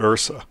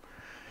versa.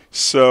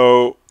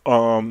 So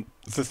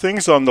the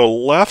things on the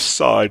left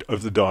side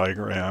of the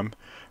diagram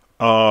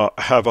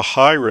have a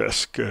high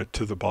risk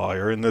to the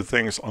buyer, and the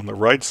things on the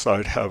right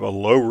side have a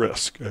low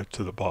risk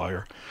to the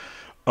buyer.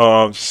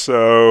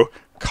 So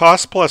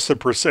cost plus a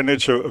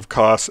percentage of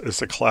cost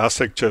is a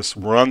classic just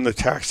run the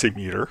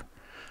taximeter.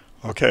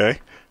 Okay.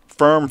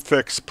 Firm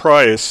fixed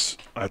price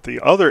at the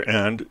other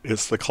end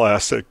is the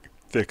classic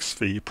fixed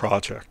fee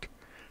project.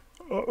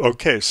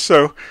 Okay,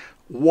 so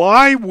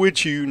why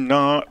would you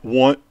not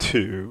want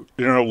to,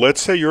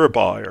 let's say you're a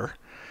buyer.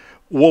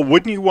 Well,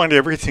 wouldn't you want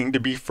everything to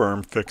be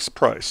firm fixed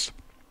price?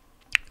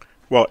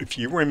 Well, if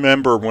you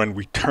remember when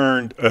we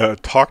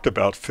talked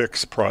about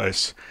fixed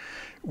price,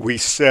 we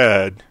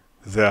said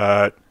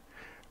that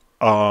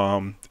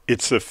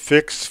it's a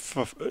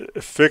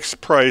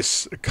fixed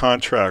price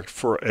contract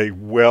for a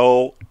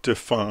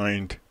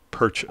well-defined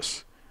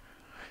purchase.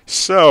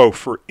 So,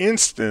 for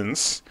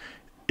instance,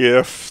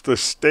 if the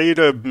state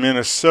of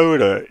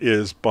Minnesota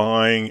is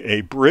buying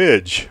a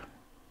bridge,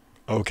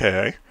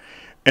 okay,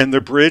 and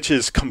the bridge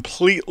is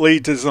completely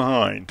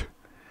designed,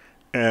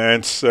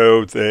 and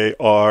so they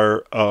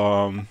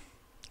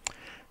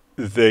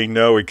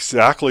know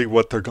exactly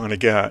what they're going to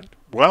get.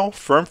 Well,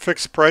 firm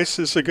fixed price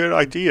is a good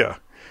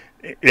idea.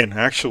 And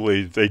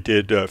actually, they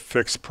did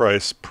fixed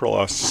price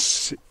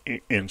plus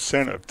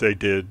incentive. They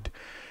did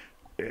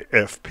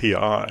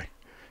FPI.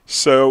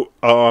 So,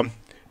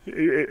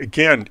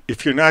 again,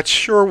 if you're not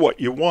sure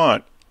what you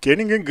want,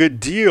 getting a good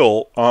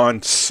deal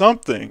on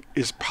something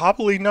is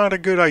probably not a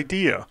good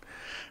idea.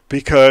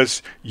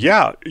 Because,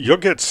 yeah, you'll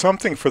get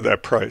something for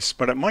that price,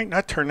 but it might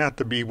not turn out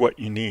to be what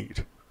you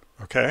need.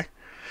 Okay?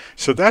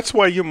 So that's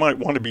why you might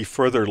want to be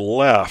further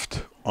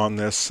left on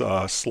this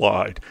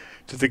slide.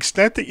 To the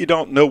extent that you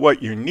don't know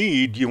what you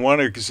need, you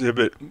want to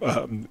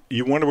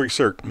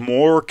exert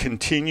more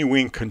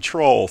continuing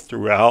control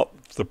throughout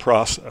the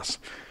process.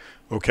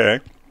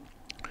 Okay?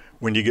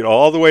 When you get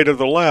all the way to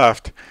the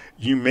left,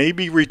 you may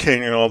be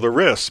retaining all the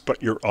risks,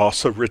 but you're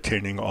also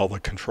retaining all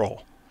the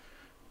control.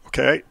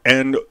 Okay?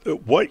 And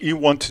what you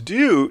want to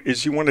do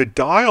is you want to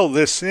dial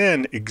this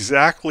in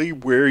exactly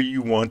where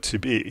you want to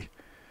be.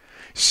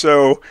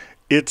 So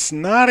it's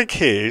not a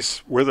case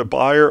where the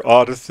buyer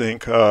ought to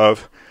think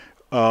of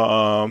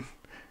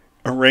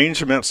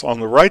arrangements on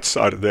the right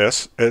side of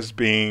this as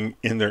being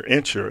in their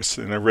interest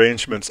and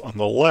arrangements on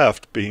the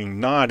left being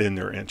not in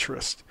their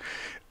interest.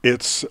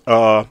 It's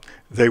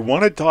they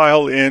want to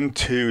dial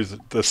into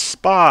the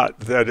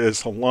spot that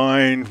is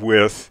aligned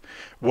with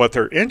what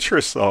their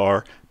interests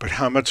are, but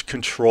how much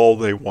control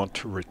they want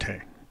to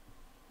retain.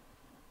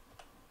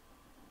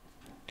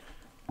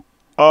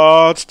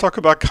 Let's talk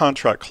about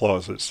contract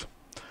clauses.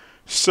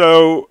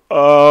 So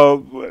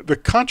the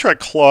contract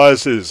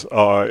clauses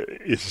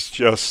is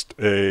just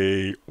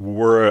a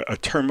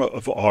term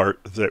of art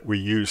that we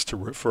use to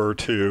refer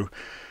to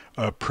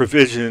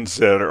provisions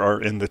that are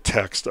in the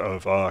text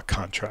of a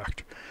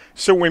contract.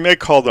 So we may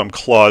call them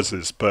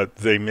clauses, but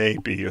they may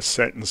be a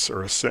sentence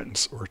or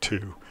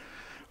two.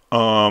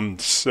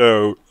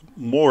 So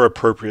more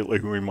appropriately,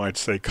 we might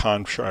say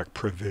contract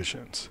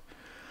provisions.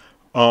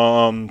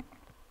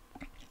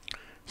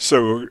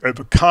 So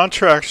the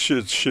contract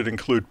should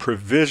include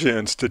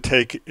provisions to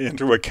take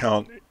into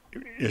account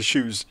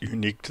issues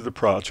unique to the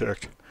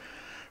project.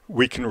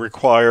 We can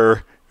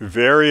require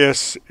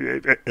various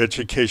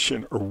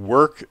education or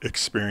work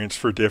experience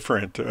for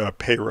different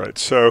pay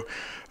rates. So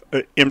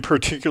in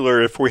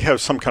particular, if we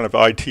have some kind of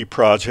IT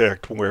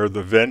project where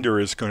the vendor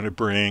is going to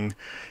bring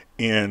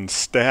in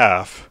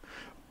staff,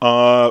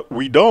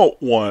 we don't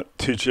want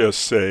to just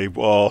say,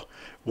 well,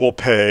 we'll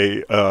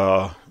pay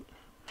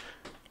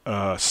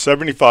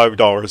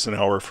 $75 an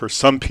hour for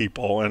some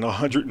people and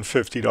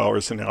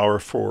 $150 an hour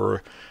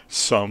for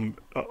some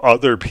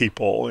other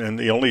people. And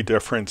the only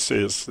difference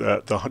is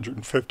that the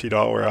 $150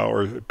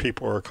 hour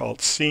people are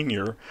called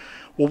senior.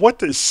 Well, what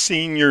does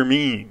senior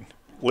mean?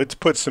 Let's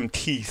put some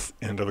teeth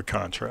into the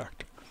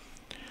contract.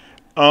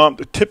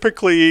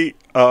 Typically,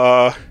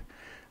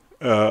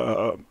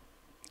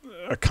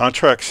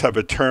 contracts have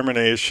a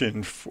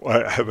termination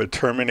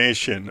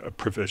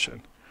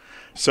provision.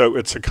 So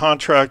it's a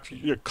contract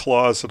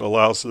clause that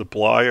allows the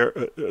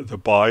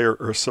buyer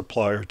or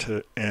supplier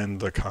to end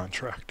the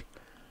contract.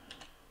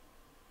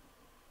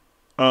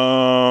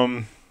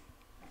 And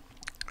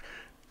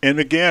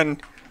again,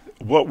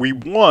 what we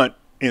want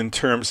in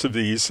terms of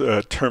these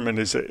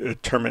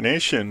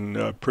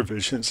termination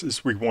provisions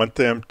is we want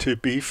them to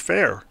be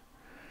fair.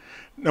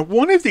 Now,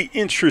 one of the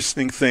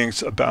interesting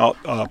things about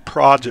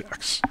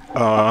projects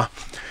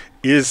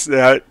is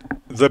that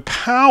the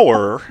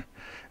power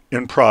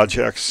in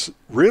projects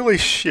really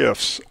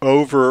shifts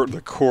over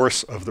the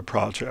course of the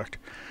project.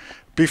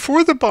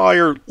 Before the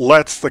buyer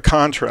lets the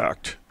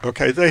contract,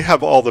 okay, they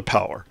have all the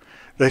power.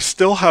 They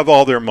still have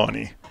all their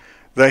money.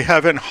 They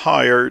haven't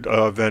hired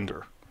a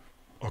vendor,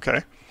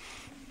 okay?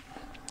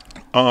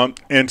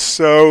 And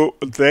so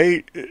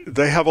they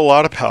have a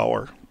lot of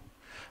power.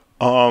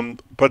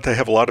 But they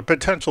have a lot of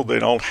potential. They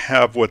don't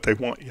have what they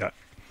want yet.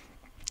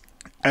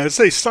 As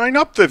they sign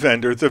up the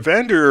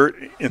vendor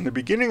in the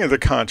beginning of the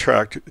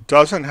contract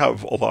doesn't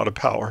have a lot of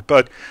power.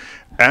 But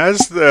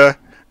as the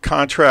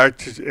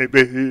contract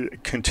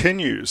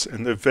continues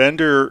and the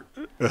vendor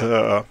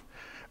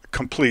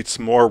completes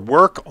more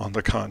work on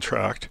the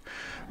contract,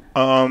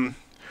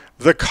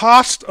 the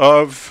cost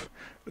of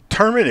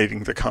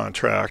terminating the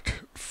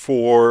contract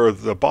for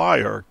the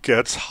buyer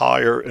gets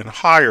higher and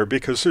higher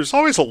because there's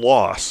always a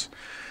loss.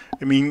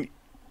 I mean,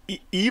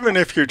 even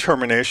if your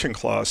termination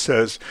clause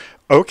says,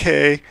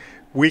 okay,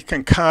 we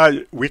can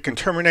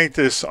terminate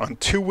this on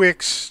 2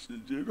 weeks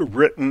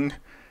written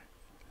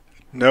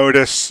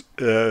notice,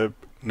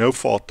 no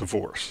fault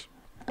divorce.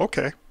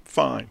 Okay,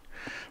 fine.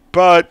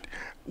 But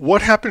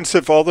what happens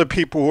if all the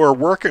people who are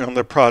working on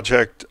the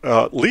project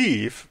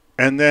leave,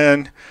 and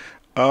then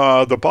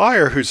the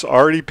buyer, who's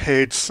already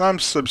paid some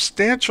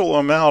substantial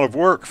amount of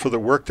work for the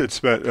work that's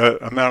been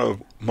amount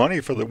of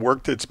money for the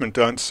work that's been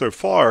done so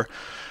far,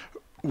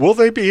 will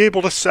they be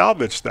able to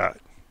salvage that?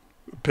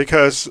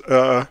 Because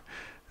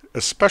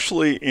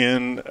especially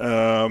in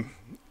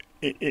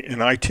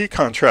IT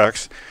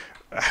contracts,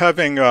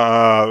 having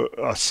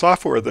a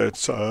software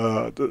that's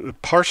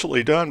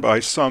partially done by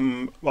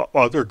some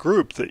other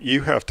group that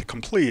you have to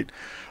complete,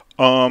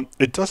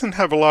 it doesn't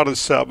have a lot of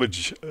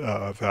salvage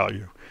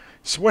value.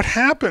 So what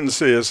happens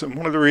is, and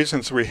one of the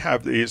reasons we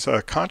have these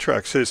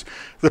contracts is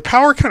the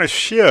power kind of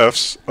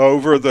shifts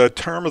over the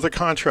term of the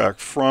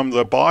contract from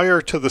the buyer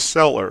to the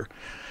seller.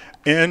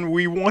 And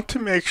we want to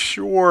make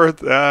sure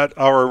that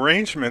our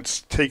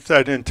arrangements take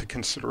that into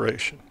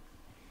consideration.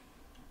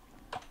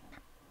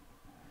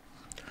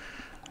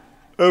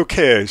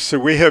 Okay, so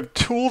we have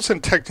tools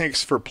and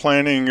techniques for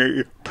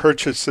planning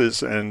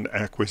purchases and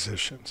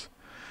acquisitions.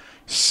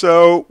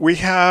 So we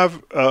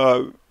have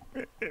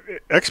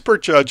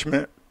expert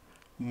judgment,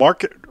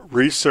 market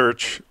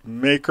research,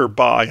 make or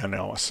buy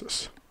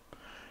analysis.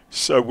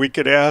 So we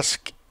could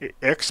ask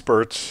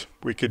experts,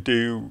 we could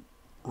do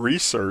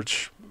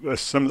research.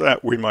 Some of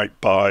that we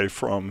might buy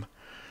from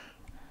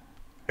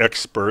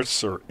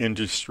experts or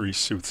industry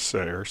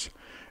soothsayers.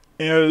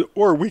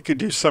 Or we could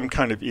do some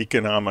kind of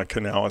economic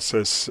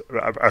analysis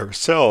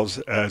ourselves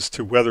as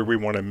to whether we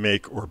want to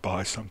make or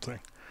buy something.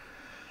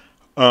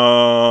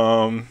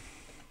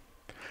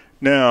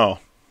 Now,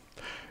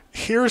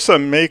 here's a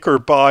make or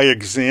buy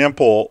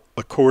example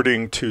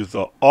according to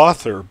the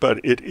author, but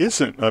it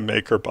isn't a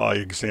make or buy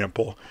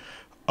example.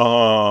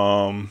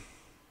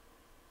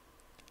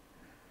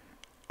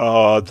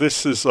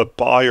 This is a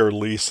buy or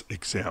lease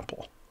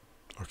example,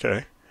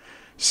 okay?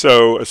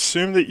 So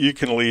assume that you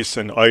can lease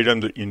an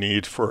item that you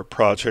need for a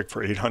project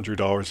for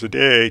 $800 a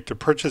day. To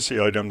purchase the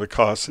item, the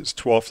cost is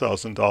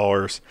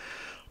 $12,000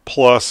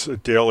 plus a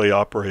daily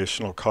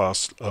operational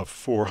cost of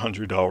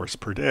 $400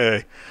 per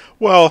day.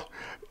 Well,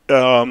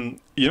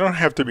 you don't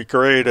have to be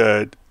great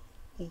at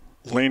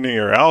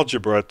linear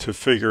algebra to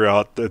figure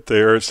out that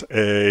there's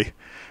a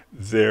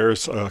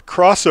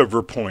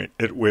crossover point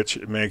at which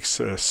it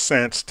makes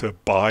sense to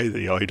buy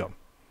the item.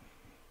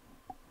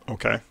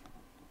 Okay.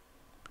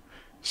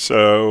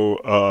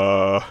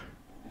 So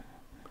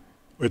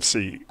let's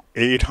see,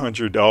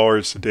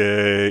 $800 a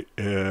day.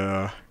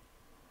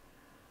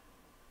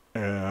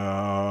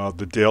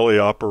 The daily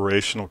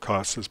operational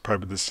cost is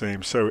probably the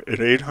same. So at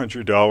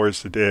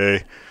 $800 a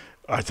day,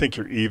 I think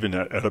you're even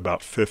at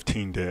about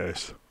 15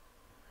 days.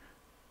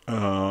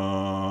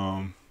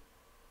 Oh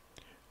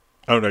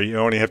no, you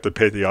only have to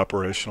pay the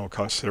operational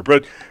costs there.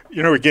 But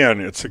you know,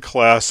 again, it's a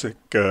classic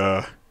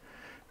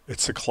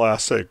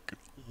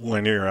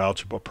linear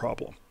algebra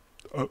problem.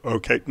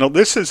 Okay, now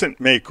this isn't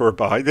make or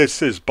buy.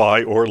 This is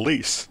buy or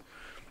lease.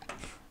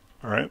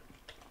 All right.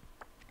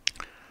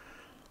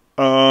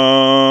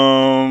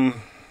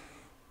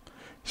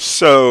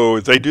 So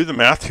they do the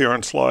math here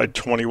on slide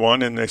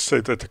 21, and they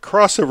say that the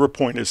crossover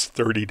point is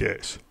 30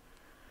 days.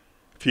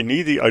 If you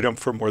need the item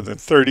for more than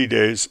 30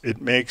 days, it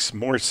makes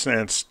more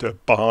sense to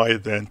buy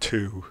than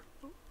to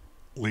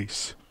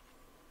lease.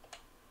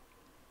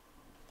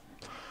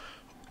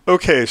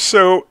 Okay,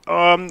 so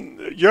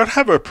you don't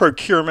have a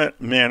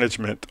procurement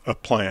management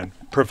plan,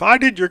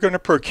 provided you're going to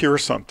procure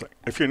something.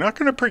 If you're not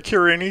going to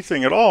procure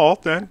anything at all,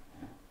 then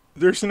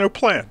there's no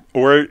plan,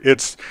 or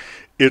it's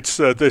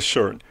this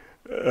short.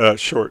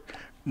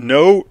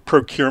 No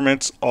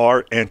procurements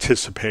are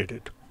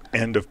anticipated.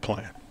 End of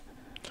plan.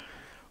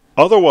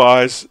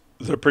 Otherwise,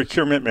 the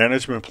procurement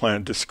management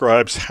plan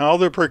describes how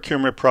the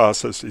procurement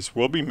processes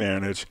will be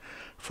managed,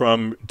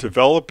 from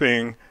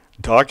developing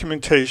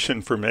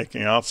documentation for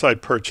making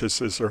outside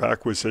purchases or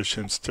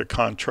acquisitions to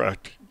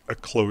contract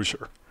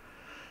closure.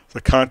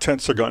 The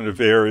contents are going to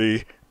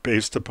vary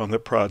based upon the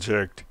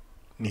project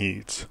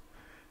needs.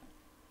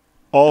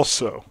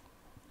 Also,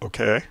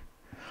 okay,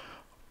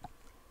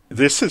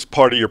 this is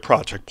part of your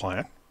project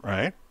plan,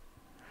 right?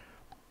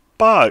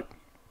 But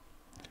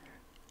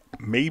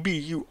maybe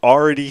you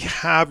already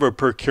have a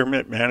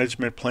procurement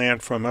management plan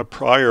from a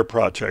prior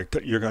project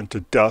that you're going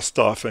to dust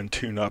off and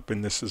tune up,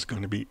 and this is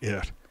going to be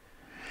it.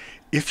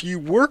 If you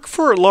work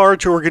for a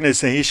large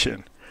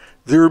organization,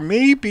 there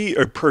may be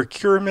a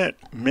procurement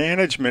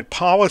management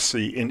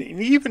policy and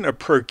even a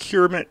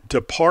procurement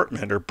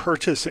department or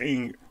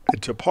purchasing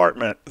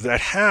department that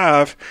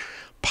have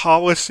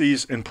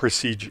policies and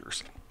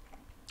procedures.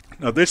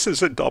 Now, this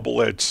is a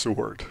double-edged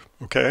sword,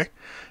 okay?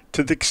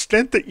 To the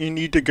extent that you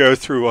need to go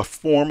through a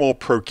formal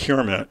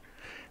procurement,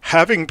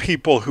 having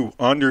people who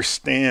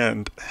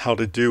understand how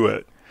to do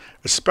it,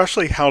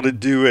 especially how to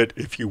do it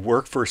if you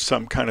work for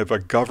some kind of a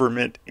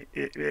government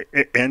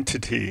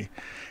entity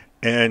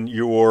and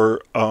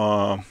your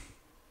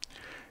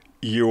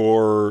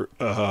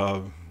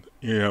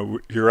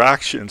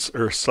actions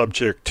are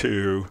subject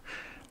to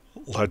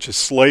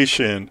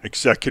legislation,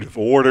 executive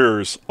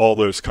orders, all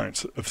those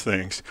kinds of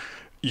things.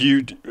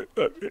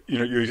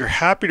 You're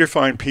happy to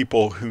find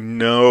people who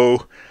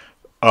know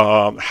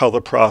how the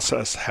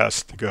process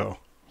has to go.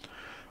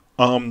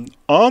 On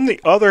the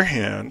other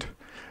hand,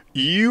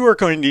 you are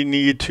going to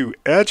need to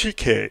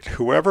educate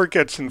whoever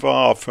gets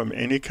involved from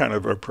any kind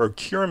of a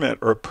procurement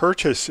or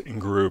purchasing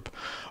group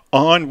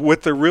on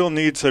what the real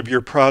needs of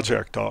your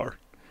project are.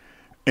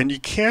 And you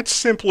can't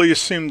simply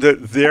assume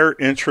that their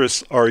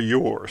interests are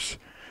yours.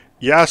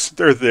 Yes,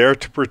 they're there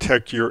to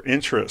protect your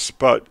interests,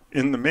 but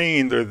in the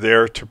main, they're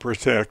there to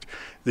protect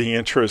the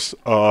interests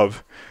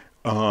of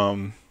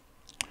the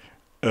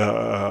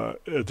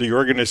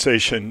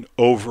organization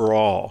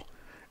overall.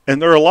 And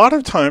there are a lot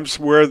of times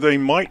where they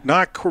might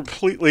not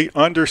completely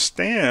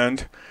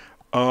understand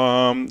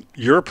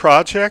your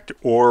project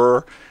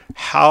or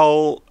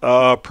how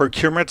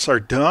procurements are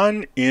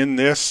done in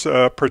this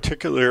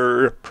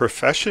particular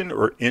profession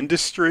or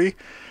industry.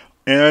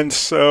 And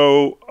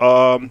so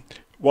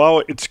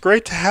while it's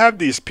great to have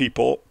these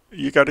people,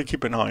 you got to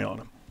keep an eye on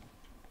them.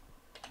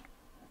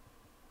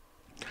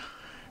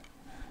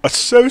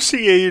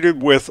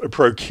 Associated with a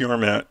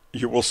procurement,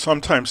 you will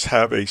sometimes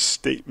have a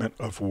statement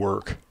of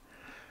work.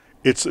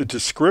 It's a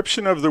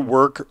description of the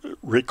work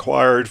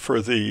required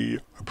for the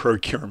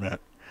procurement.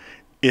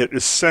 It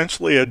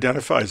essentially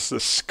identifies the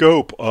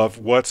scope of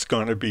what's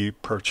going to be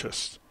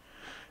purchased.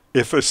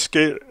 If a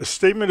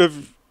statement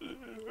of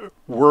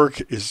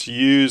work is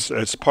used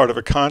as part of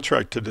a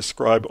contract to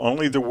describe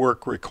only the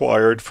work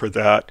required for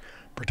that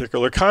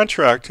particular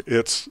contract,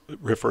 it's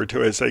referred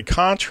to as a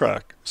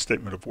contract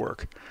statement of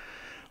work.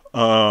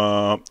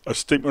 A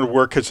statement of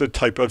work is a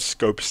type of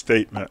scope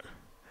statement.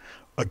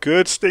 A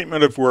good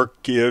statement of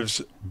work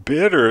gives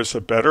bidders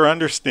a better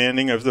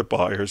understanding of the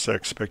buyer's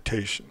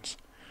expectations.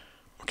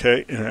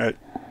 Okay,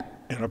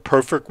 in a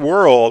perfect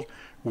world,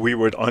 we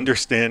would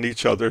understand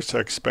each other's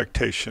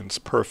expectations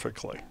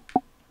perfectly.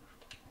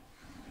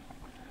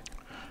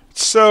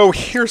 So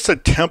here's a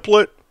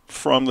template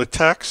from the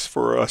text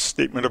for a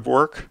statement of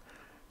work.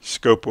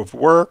 Scope of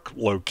work,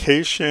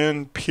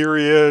 location,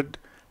 period,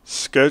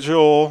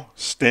 schedule,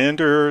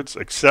 standards,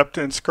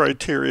 acceptance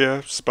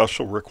criteria,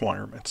 special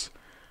requirements.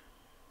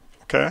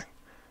 Okay?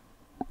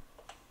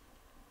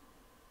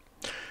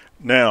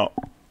 Now,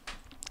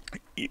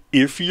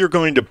 if you're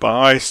going to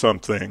buy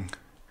something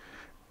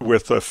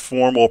with a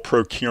formal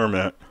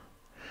procurement,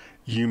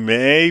 you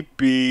may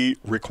be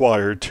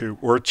required to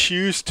or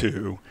choose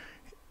to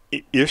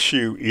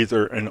issue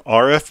either an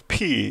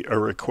RFP, a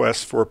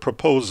request for a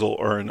proposal,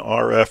 or an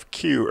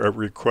RFQ, a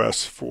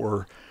request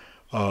for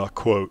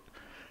quote.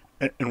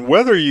 And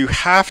whether you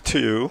have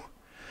to,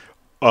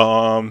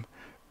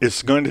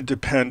 it's going to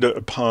depend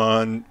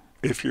upon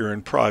if you're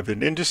in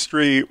private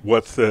industry,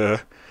 what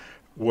the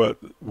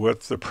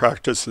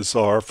practices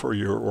are for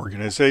your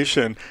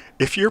organization.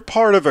 If you're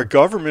part of a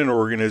government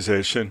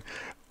organization,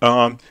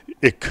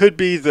 it could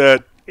be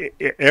that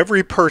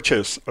every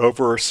purchase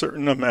over a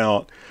certain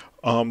amount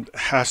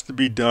has to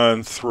be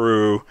done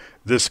through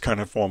this kind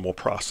of formal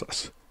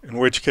process, in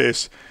which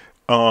case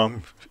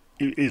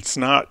it's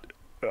not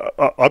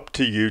up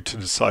to you to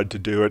decide to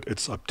do it.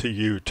 It's up to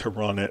you to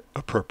run it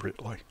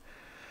appropriately.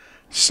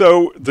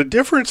 So the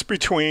difference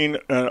between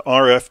an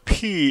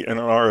RFP and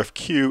an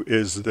RFQ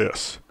is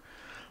this.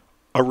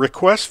 A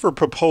request for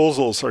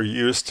proposals are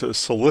used to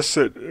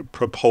solicit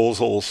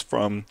proposals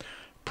from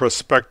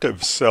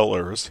prospective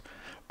sellers.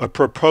 A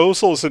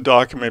proposal is a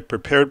document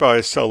prepared by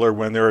a seller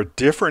when there are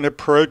different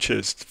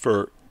approaches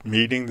for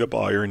meeting the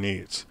buyer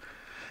needs.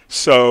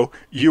 So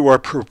you are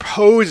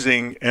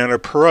proposing an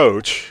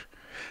approach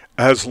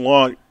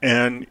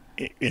and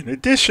in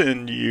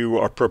addition, you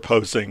are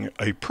proposing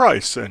a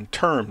price and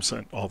terms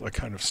and all that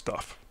kind of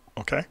stuff,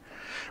 okay?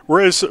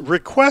 Whereas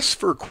requests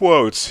for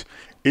quotes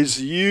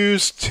is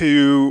used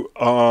to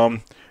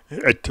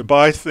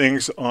buy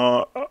things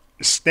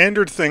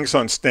standard things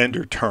on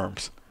standard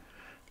terms.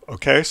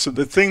 Okay, so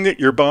the thing that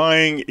you're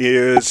buying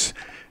is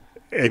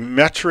a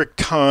metric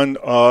ton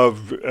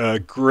of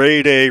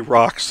grade A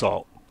rock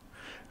salt,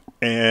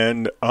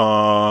 and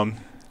you're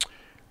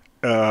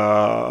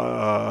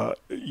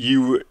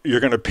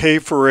going to pay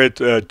for it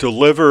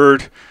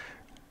delivered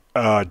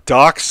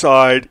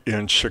dockside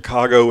in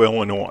Chicago,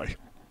 Illinois.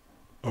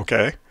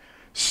 Okay,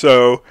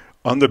 so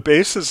on the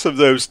basis of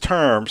those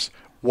terms,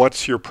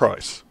 what's your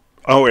price?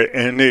 Oh,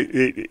 and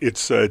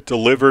it's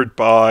delivered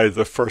by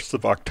the 1st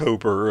of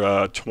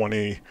October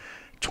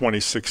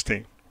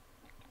 2016.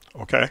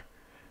 Okay,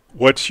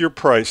 what's your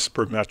price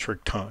per metric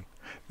ton?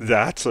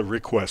 That's a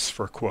request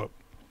for quote.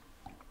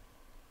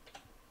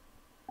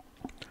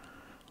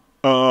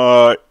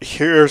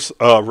 Here's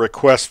a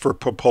request for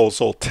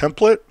proposal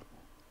template.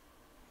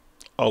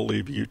 I'll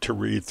leave you to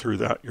read through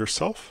that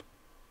yourself.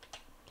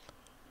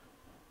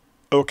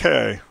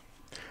 Okay,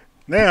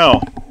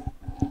 now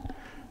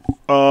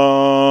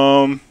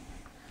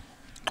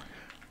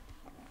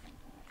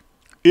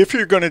if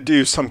you're going to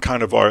do some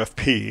kind of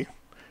RFP,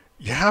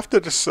 you have to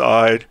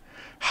decide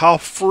how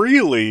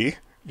freely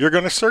you're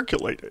going to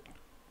circulate it.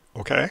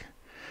 Okay,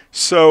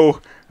 so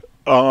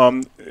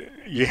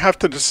you have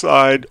to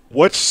decide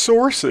what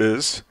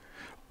sources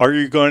are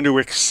you going to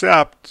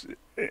accept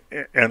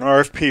an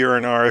RFP or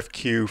an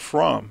RFQ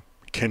from.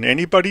 Can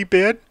anybody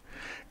bid?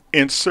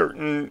 In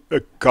certain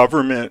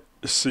government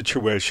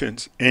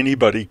situations,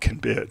 anybody can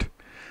bid.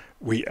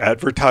 We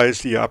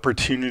advertise the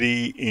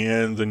opportunity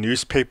in the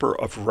newspaper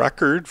of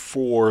record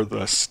for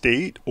the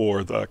state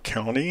or the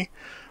county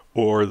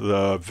or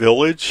the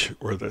village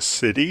or the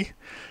city.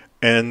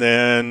 And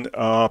then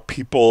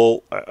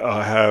people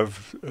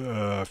have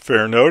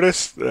fair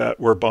notice that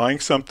we're buying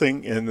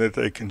something and that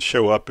they can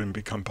show up and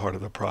become part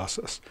of the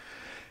process.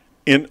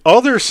 In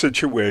other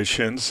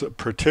situations,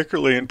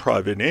 particularly in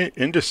private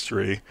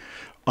industry,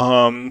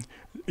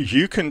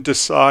 you can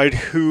decide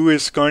who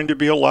is going to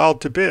be allowed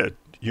to bid.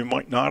 You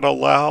might not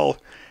allow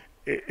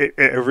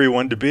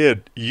everyone to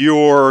bid.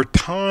 Your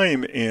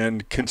time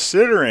in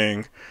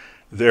considering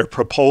their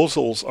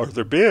proposals or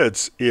their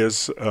bids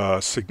is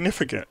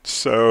significant.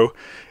 So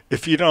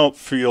if you don't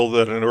feel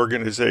that an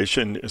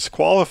organization is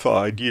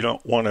qualified, you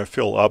don't want to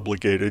feel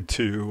obligated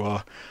to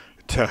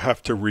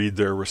have to read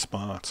their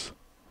response.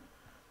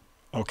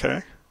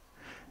 Okay?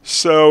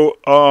 So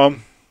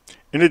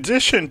in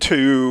addition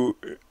to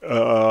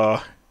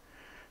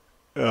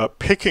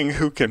picking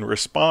who can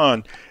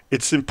respond,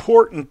 it's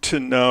important to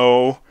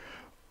know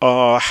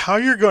how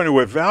you're going to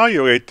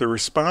evaluate the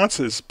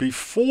responses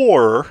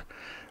before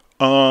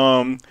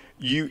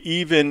you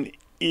even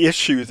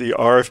issue the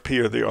RFP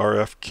or the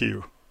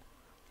RFQ.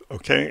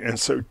 Okay, and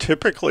so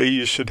typically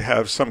you should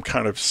have some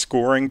kind of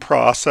scoring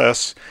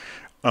process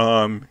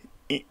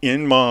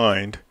in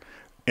mind,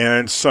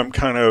 and some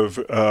kind of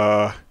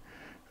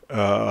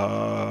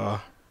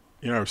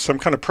some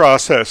kind of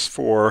process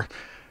for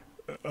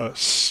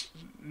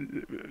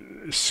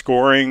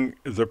scoring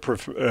the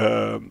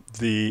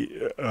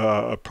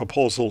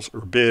proposals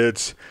or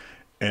bids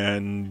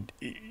and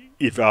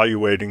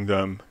evaluating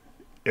them,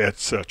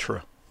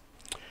 etc.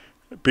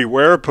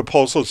 Beware of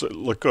proposals that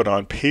look good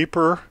on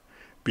paper.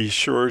 Be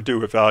sure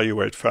to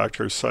evaluate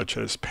factors such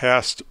as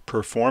past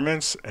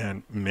performance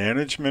and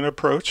management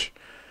approach.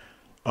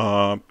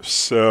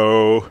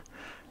 So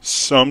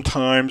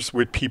sometimes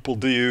what people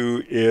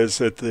do is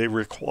that they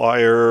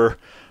require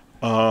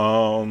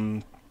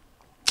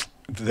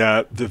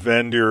that the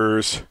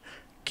vendors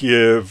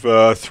give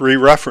 3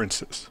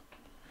 references.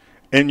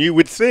 And you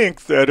would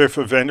think that if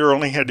a vendor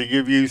only had to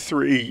give you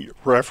 3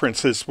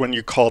 references when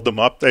you called them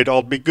up, they'd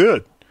all be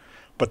good.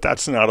 But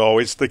that's not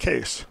always the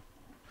case.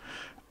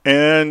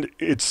 And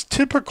it's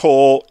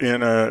typical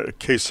in a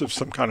case of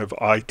some kind of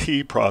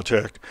IT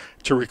project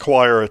to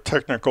require a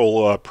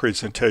technical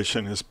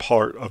presentation as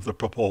part of the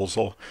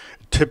proposal.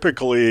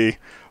 Typically,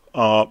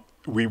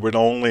 we'd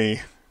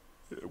only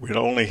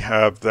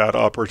have that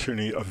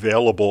opportunity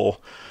available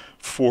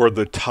for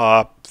the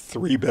top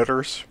 3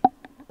 bidders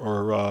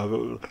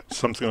or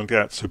something like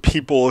that. So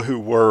people who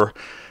were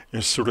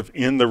sort of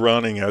in the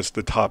running as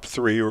the top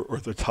 3 or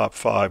the top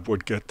 5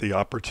 would get the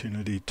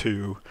opportunity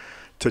to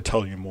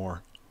tell you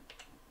more.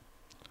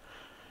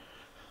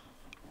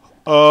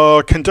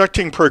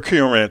 Conducting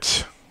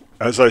procurement.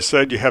 As I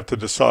said, you have to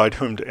decide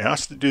whom to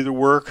ask to do the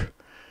work.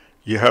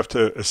 You have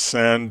to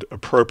send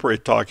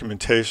appropriate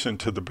documentation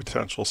to the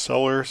potential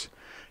sellers.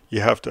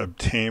 You have to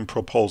obtain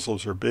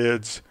proposals or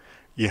bids.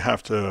 You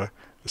have to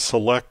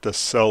select a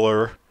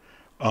seller.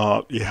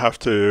 You have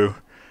to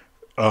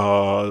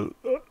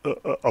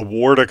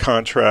award a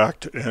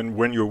contract. And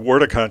when you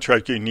award a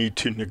contract, you need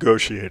to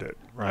negotiate it,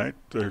 right?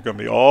 There are going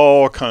to be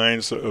all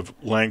kinds of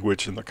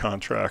language in the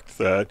contract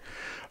that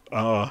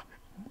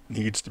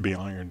needs to be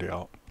ironed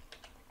out.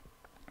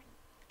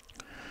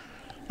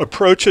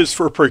 Approaches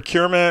for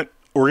procurement.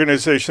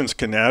 Organizations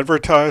can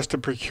advertise to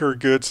procure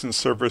goods and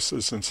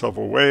services in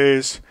several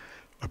ways.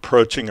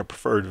 approaching a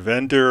preferred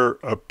vendor,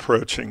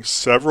 approaching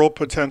several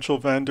potential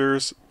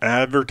vendors,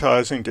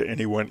 advertising to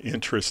anyone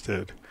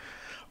interested.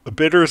 A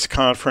bidders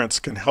conference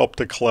can help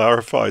to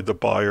clarify the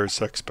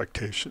buyer's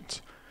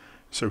expectations.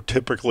 So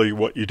typically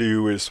what you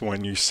do is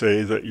when you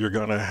say that you're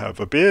going to have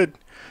a bid,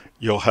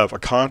 you'll have a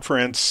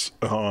conference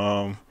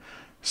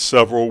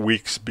several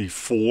weeks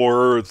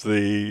before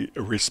the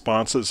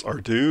responses are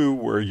due,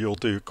 where you'll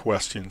do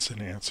questions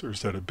and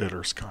answers at a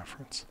bidders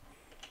conference.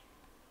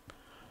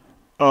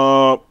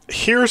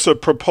 Here's a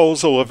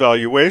proposal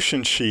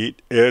evaluation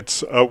sheet.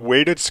 It's a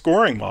weighted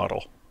scoring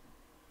model.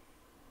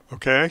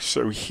 Okay,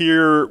 so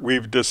here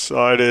we've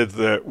decided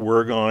that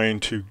we're going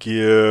to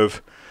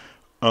give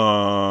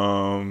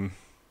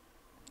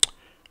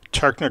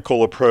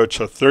technical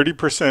approach a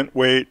 30%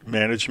 weight,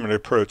 management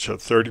approach a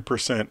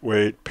 30%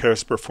 weight,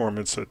 past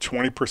performance a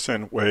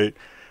 20% weight,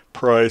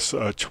 price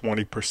a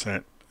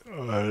 20%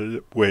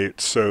 weight,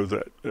 so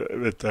that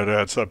that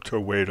adds up to a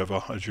weight of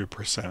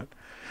 100%.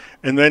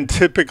 And then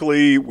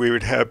typically we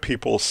would have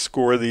people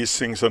score these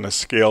things on a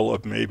scale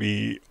of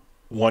maybe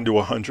 1 to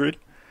 100.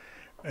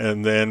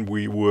 And then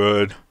we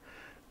would,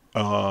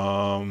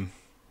 so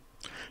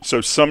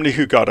somebody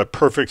who got a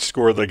perfect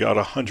score, they got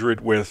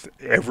 100 with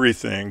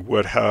everything,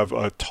 would have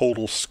a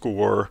total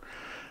score,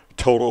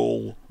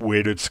 total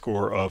weighted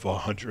score of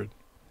 100.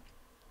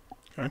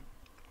 Okay.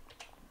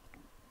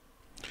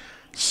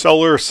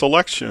 Seller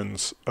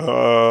selections.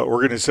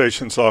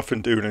 Organizations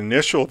often do an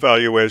initial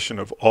evaluation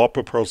of all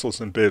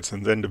proposals and bids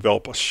and then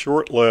develop a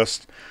short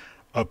list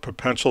of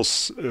potential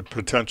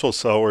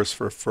sellers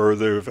for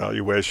further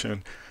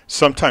evaluation.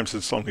 Sometimes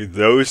it's only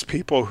those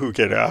people who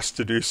get asked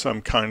to do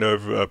some kind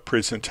of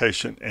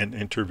presentation and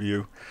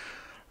interview.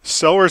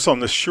 Sellers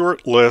on the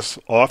short list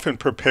often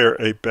prepare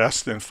a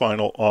best and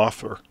final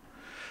offer.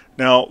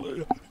 Now,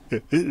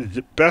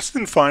 best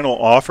and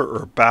final offer,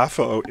 or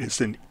BAFO,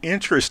 is an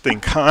interesting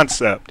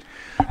concept.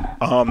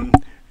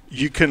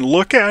 You can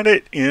look at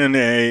it in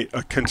a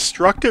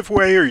constructive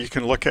way, or you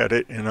can look at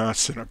it in a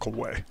cynical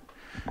way.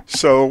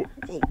 So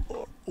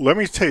let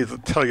me tell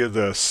you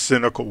the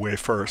cynical way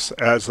first.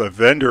 As a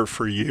vendor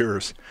for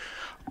years,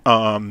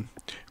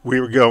 we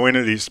would go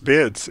into these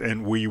bids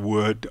and we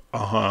would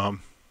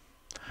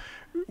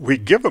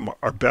we'd give them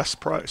our best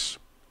price.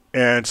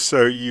 And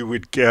so you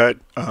would get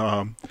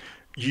on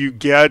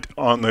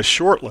the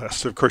short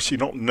list. Of course, you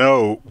don't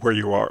know where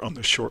you are on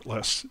the short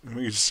list.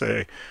 We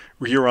say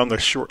you're on the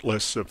short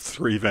list of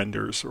 3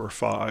 vendors or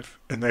 5,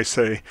 and they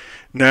say,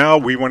 now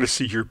we want to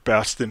see your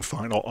best and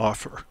final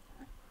offer.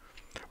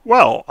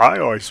 Well, I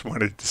always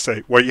wanted to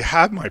say, well, you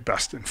have my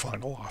best and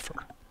final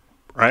offer,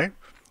 right?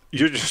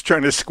 You're just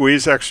trying to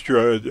squeeze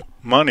extra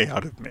money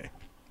out of me,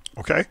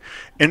 okay?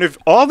 And if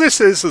all this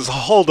is a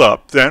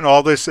holdup, then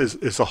all this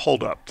is a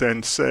holdup,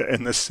 then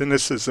and the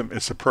cynicism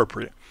is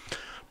appropriate.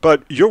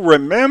 But you'll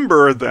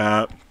remember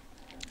that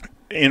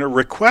in a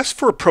request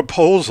for a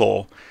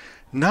proposal,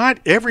 not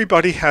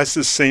everybody has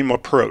the same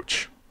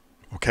approach,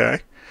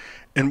 okay?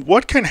 And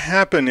what can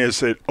happen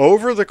is that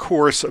over the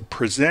course of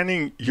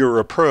presenting your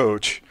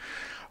approach,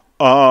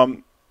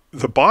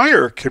 the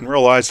buyer can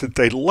realize that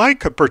they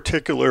like a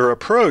particular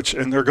approach,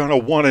 and they're going to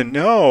want to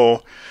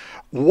know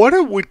what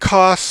it would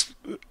cost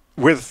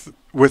with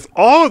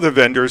all of the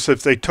vendors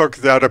if they took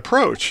that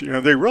approach. You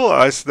know, they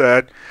realize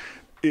that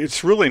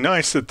it's really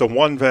nice that the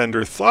one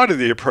vendor thought of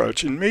the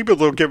approach, and maybe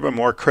they'll give them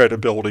more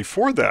credibility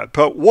for that.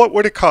 But what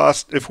would it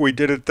cost if we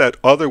did it that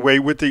other way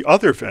with the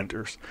other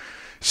vendors?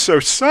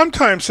 So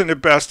sometimes in the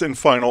best and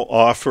final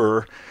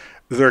offer,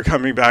 they're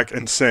coming back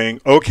and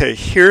saying, okay,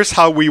 here's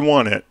how we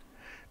want it.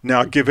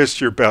 Now give us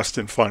your best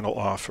and final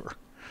offer.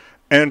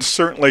 And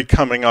certainly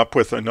coming up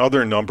with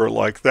another number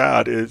like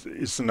that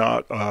is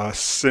not a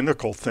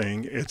cynical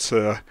thing. It's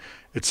a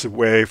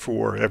way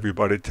for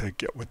everybody to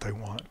get what they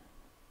want.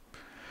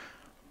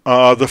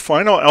 The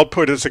final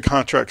output is a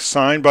contract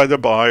signed by the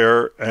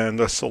buyer and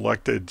the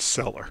selected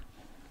seller.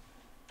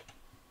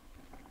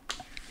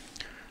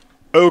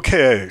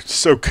 Okay,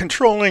 so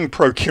controlling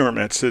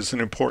procurements is an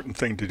important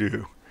thing to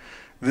do.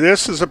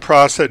 This is a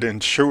process that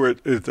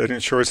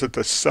ensures that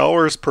the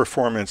seller's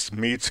performance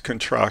meets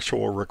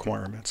contractual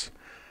requirements.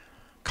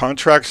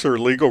 Contracts are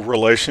legal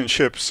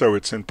relationships, so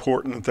it's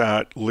important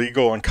that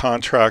legal and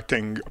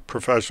contracting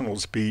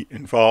professionals be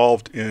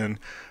involved in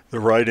the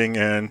writing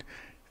and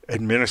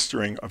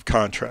administering of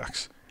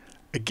contracts.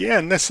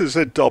 Again, this is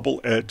a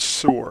double-edged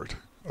sword,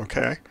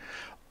 okay?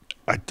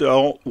 I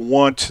don't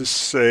want to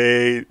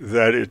say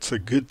that it's a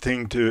good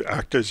thing to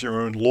act as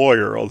your own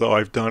lawyer, although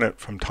I've done it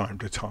from time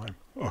to time,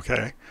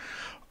 okay?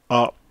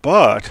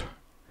 But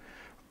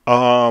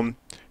to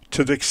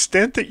the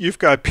extent that you've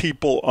got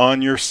people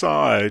on your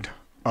side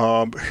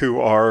who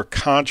are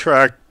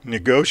contract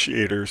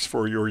negotiators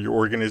for your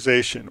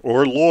organization,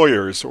 or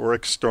lawyers or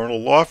external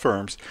law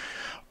firms,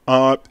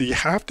 you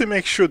have to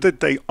make sure that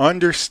they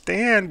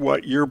understand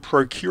what you're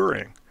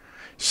procuring.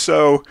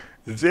 So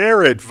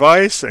their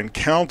advice and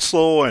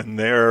counsel and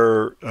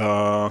their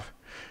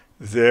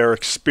their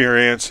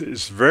experience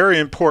is very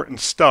important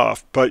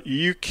stuff, but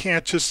you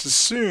can't just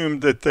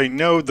assume that they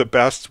know the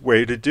best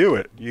way to do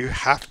it. You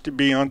have to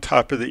be on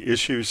top of the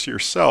issues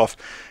yourself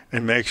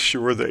and make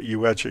sure that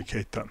you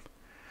educate them.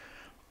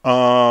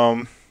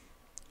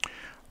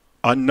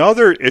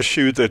 Another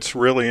issue that's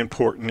really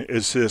important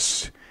is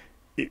this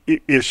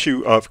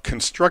issue of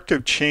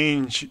constructive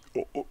change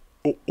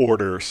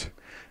orders,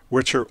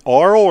 which are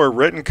oral or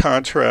written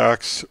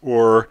contracts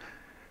or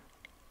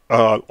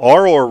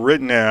oral or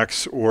written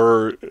acts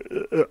or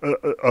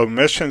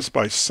omissions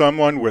by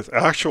someone with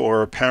actual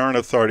or apparent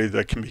authority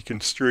that can be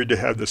construed to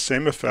have the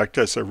same effect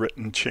as a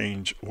written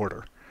change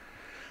order.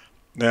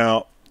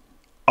 Now,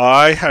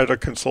 I had a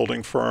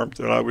consulting firm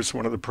that I was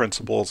one of the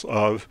principals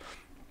of,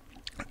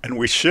 and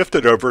we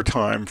shifted over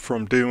time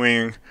from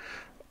doing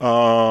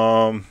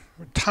time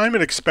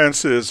and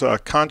expenses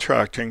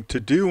contracting to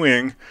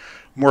doing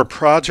more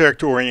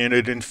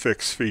project-oriented and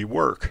fixed-fee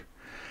work.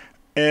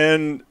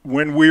 And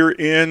when we're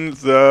in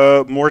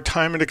the more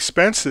time and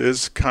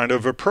expenses kind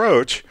of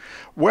approach,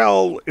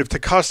 well, if the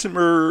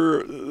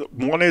customer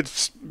wanted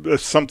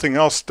something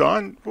else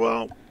done,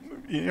 well,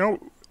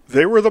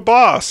 they were the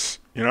boss.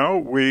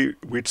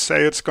 We'd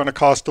say it's going to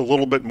cost a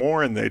little bit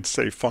more, and they'd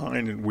say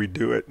fine, and we'd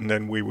do it, and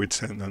then we would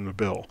send them the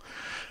bill.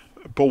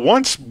 But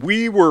once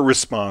we were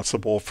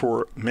responsible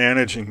for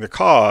managing the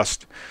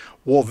cost,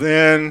 well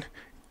then,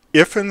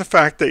 if in the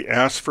fact they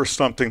asked for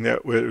something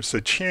that was a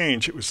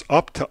change, it was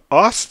up to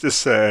us to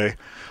say,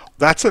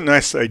 that's a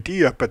nice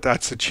idea, but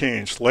that's a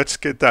change. Let's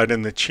get that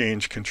in the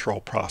change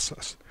control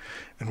process.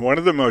 And one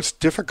of the most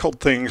difficult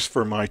things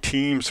for my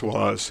teams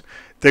was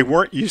they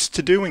weren't used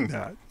to doing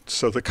that.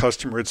 So the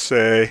customer would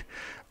say,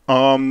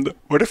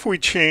 what if we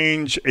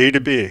change A to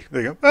B?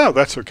 They go, oh,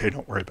 that's okay,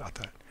 don't worry about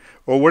that.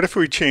 Well, what if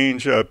we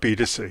change B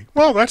to C?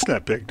 Well, that's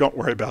not big, don't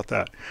worry about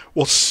that.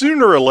 Well,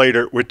 sooner or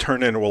later it would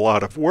turn into a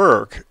lot of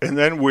work. And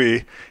then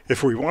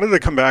if we wanted to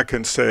come back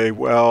and say,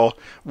 well,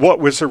 what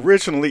was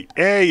originally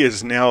A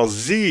is now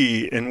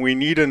Z and we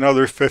need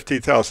another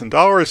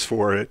 $50,000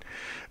 for it,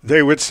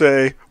 they would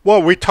say,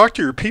 well, we talked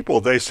to your people,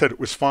 they said it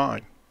was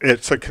fine.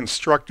 It's a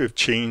constructive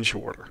change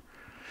order.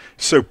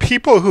 So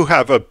people who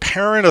have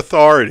apparent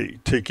authority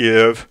to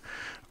give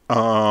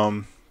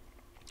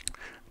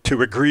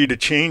to agree to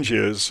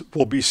changes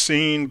will be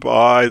seen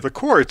by the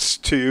courts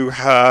to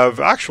have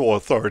actual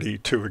authority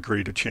to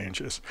agree to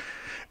changes.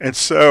 And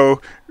so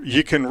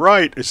you can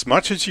write as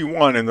much as you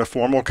want in the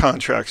formal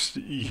contracts.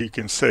 You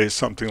can say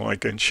something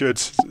like, and should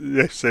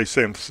say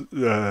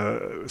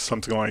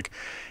something like,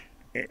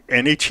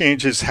 any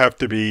changes have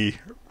to be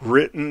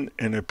written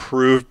and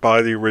approved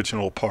by the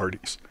original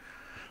parties.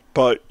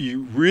 But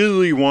you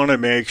really want to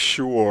make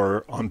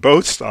sure on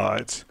both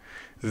sides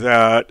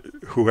that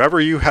whoever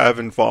you have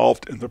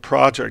involved in the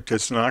project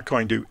is not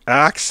going to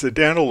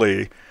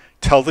accidentally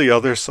tell the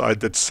other side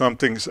that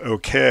something's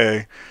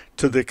okay,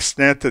 to the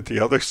extent that the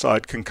other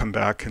side can come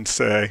back and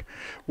say,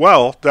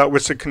 well, that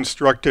was a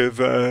constructive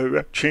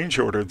change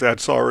order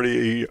that's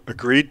already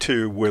agreed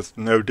to with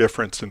no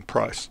difference in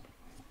price.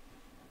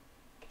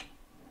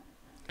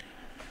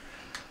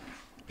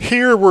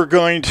 Here we're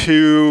going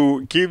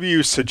to give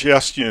you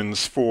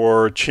suggestions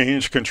for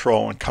change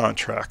control in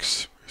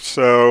contracts.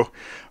 So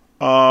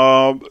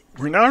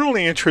we're not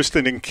only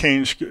interested in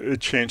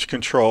change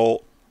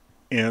control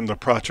in the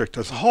project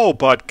as a whole,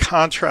 but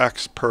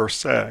contracts per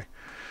se.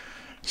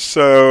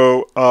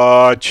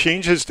 So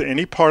changes to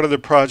any part of the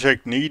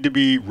project need to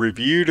be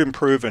reviewed,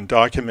 improved, and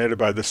documented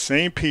by the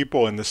same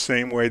people in the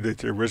same way that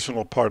the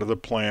original part of the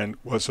plan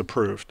was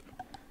approved,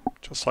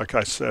 just like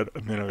I said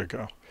a minute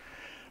ago.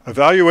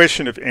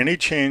 Evaluation of any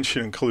change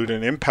should include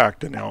an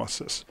impact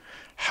analysis.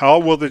 How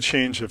will the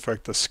change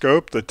affect the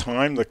scope, the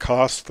time, the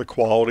cost, the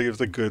quality of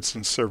the goods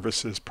and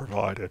services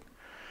provided?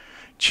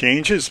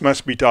 Changes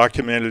must be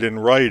documented in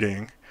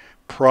writing.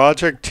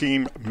 Project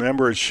team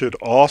members should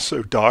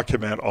also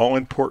document all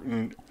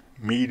important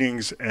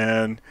meetings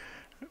and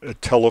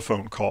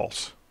telephone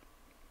calls.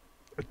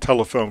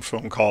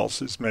 Phone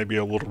calls is maybe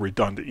a little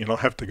redundant. You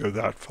don't have to go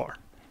that far.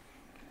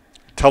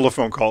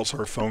 Telephone calls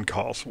or phone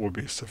calls will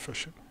be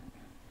sufficient.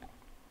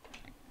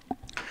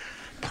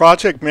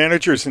 Project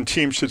managers and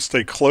teams should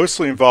stay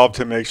closely involved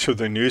to make sure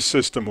the new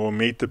system will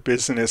meet the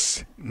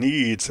business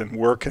needs and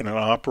work in an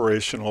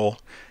operational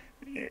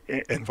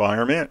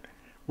environment.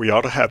 We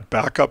ought to have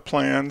backup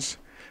plans.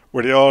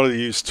 We ought to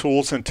use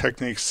tools and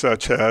techniques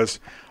such as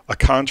a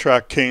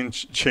contract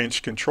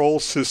change control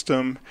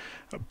system,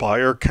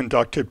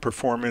 buyer-conducted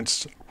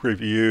performance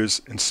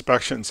reviews,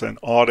 inspections and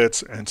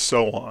audits, and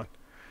so on.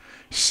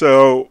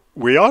 So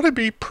we ought to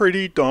be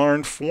pretty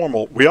darn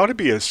formal. We ought to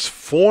be as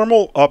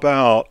formal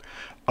about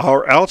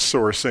our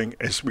outsourcing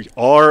as we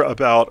are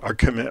about our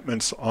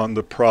commitments on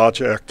the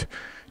project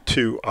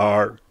to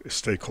our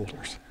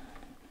stakeholders.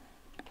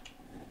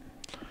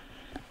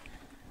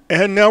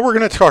 And now we're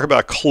going to talk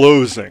about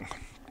closing.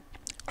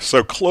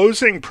 So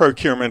closing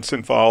procurements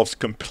involves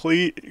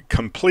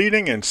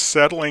completing and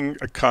settling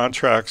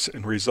contracts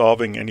and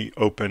resolving any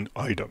open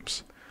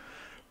items.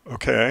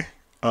 Okay,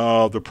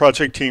 the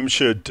project team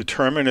should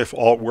determine if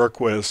all work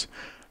was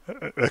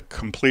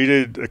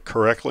completed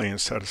correctly and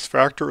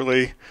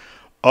satisfactorily,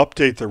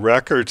 update the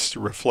records to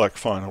reflect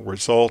final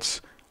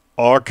results,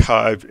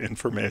 archive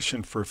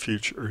information for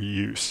future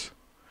use.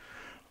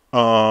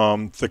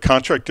 The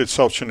contract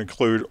itself should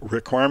include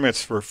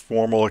requirements for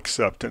formal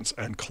acceptance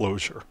and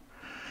closure.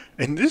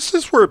 And this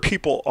is where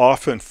people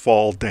often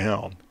fall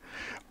down.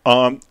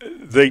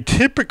 They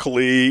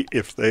typically,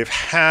 if they've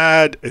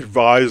had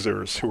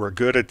advisors who are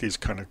good at these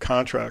kind of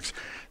contracts,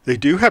 they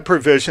do have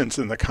provisions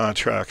in the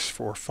contracts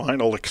for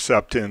final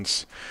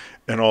acceptance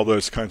and all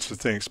those kinds of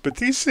things. But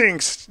these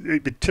things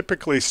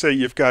typically say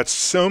you've got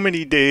so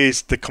many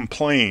days to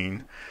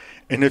complain,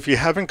 and if you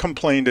haven't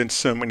complained in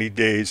so many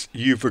days,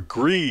 you've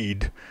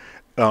agreed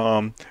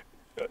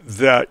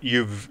that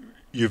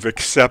you've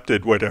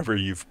accepted whatever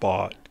you've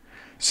bought.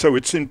 So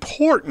it's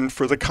important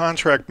for the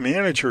contract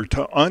manager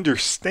to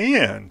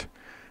understand,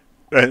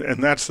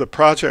 and that's the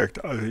project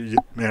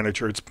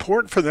manager, it's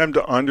important for them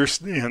to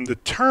understand the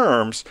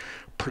terms,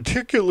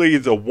 particularly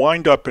the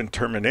wind-up and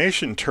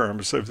termination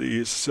terms of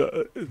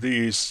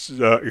these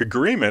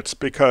agreements,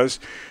 because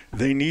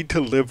they need to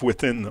live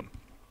within them.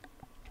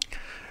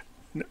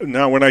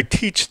 Now, when I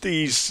teach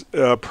these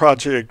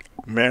project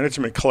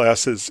management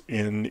classes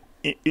in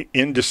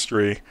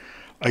industry,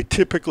 I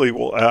typically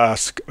will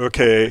ask,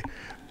 okay,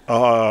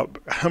 how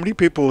many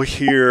people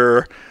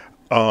here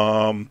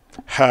have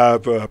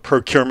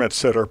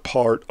procurements that are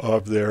part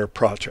of their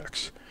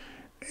projects?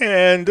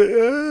 And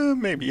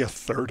maybe a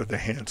third of the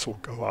hands will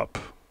go up,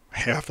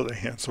 half of the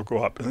hands will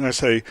go up. And I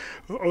say,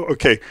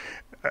 okay,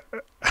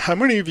 how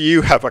many of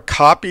you have a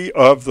copy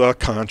of the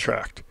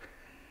contract?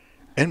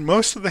 And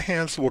most of the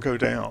hands will go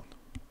down,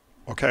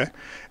 okay?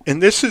 And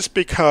this is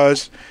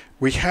because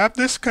we have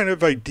this kind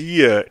of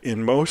idea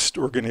in most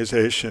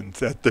organizations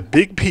that the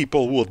big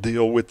people will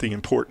deal with the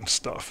important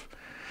stuff.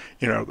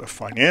 You know, the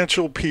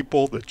financial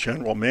people, the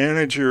general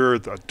manager,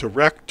 the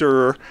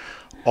director,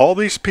 all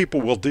these people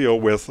will deal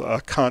with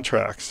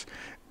contracts.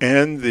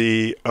 And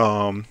the,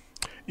 the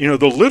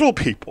little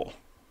people,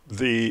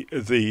 the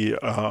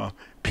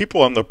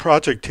people on the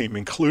project team,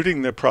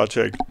 including the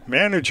project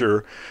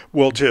manager,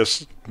 will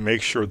just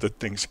make sure that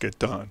things get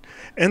done.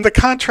 And the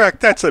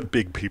contract, that's a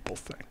big people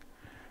thing.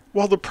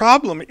 Well, the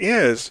problem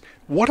is,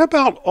 what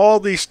about all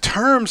these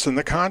terms in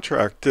the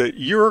contract that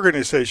your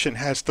organization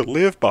has to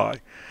live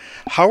by?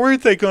 How are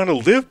they going to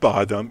live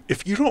by them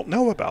if you don't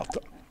know about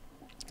them?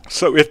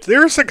 So if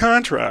there's a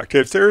contract,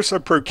 if there's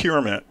a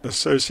procurement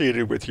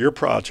associated with your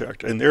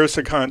project, and there's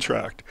a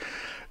contract,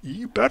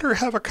 you better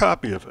have a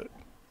copy of it,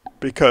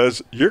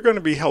 because you're going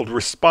to be held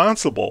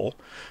responsible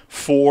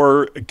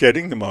for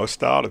getting the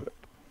most out of it.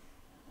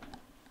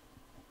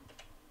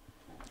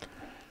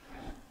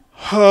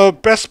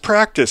 Best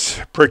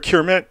practice,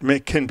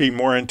 procurement can be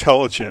more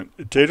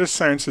intelligent. Data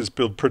scientists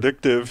build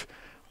predictive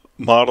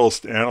models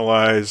to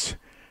analyze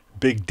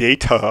big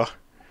data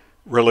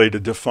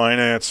related to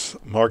finance,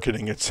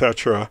 marketing,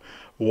 etc.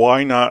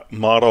 Why not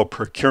model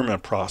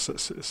procurement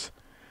processes?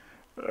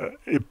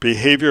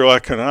 Behavioral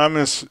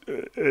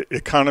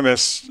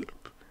economists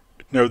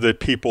know that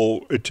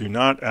people do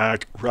not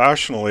act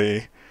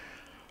rationally.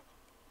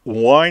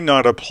 Why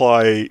not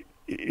apply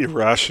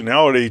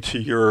irrationality to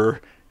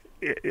your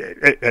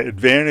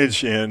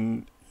advantage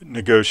in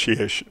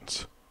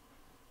negotiations?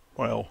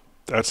 Well,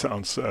 that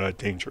sounds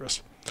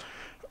dangerous.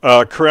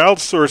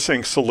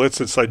 Crowdsourcing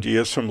solicits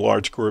ideas from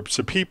large groups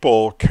of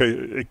people.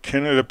 Can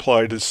it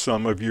apply to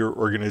some of your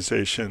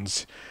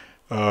organization's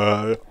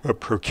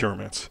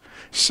procurements?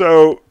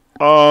 So,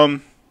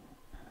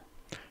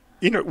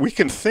 we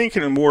can think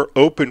in a more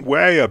open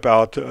way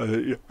about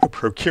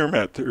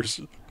procurement. There's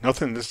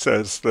nothing that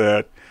says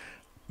that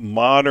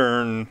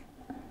modern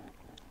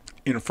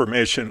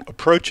information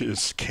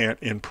approaches can't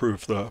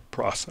improve the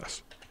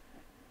process.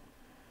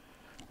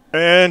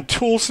 And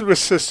tools to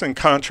assist in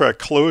contract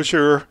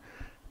closure.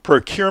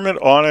 Procurement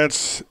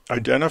audits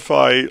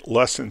identify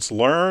lessons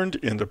learned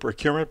in the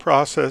procurement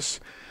process.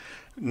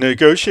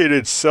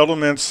 Negotiated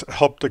settlements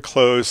help to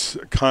close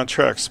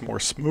contracts more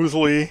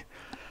smoothly.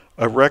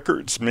 A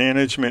records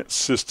management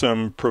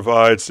system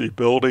provides the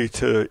ability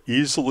to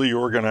easily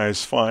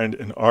organize, find,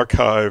 and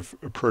archive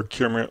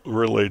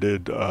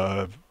procurement-related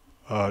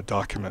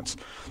documents.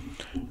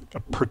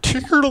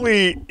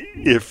 Particularly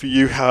if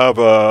you have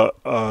a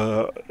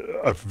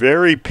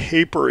very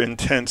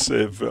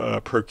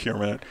paper-intensive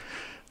procurement.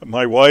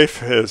 My wife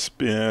has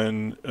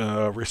been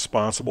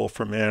responsible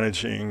for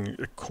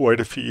managing quite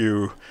a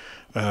few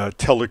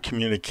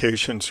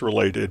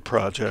telecommunications-related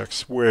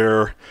projects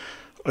where,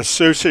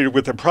 associated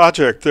with the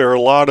project, there are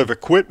a lot of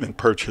equipment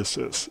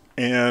purchases,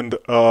 and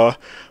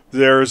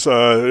there's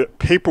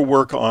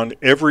paperwork on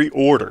every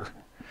order.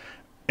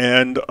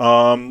 And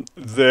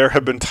there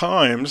have been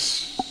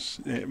times,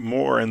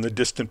 more in the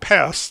distant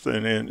past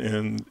than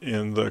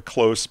in the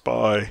close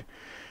by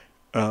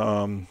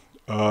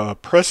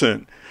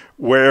present,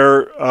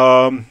 where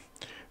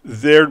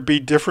there'd be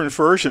different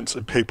versions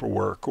of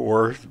paperwork,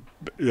 or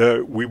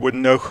we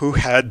wouldn't know who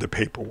had the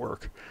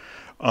paperwork.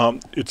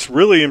 It's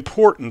really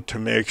important to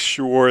make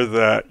sure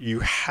that you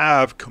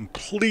have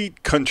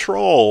complete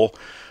control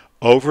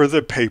over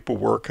the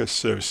paperwork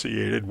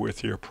associated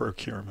with your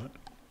procurement.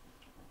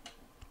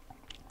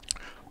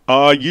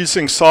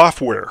 Using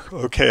software.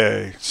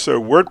 Okay, so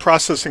word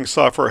processing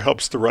software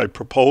helps to write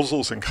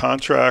proposals and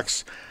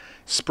contracts.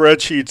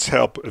 Spreadsheets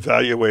help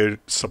evaluate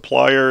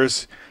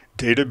suppliers.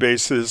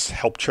 Databases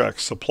help track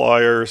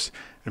suppliers.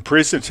 And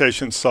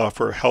presentation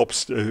software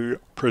helps to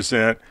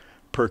present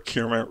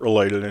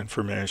procurement-related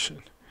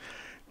information.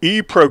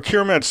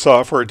 E-procurement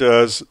software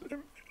does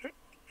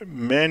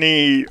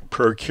many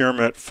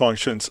procurement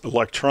functions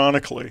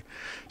electronically.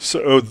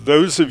 So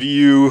those of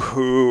you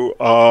who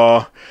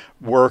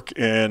work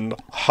in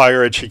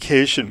higher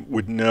education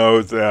would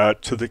know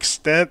that to the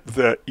extent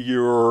that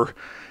you're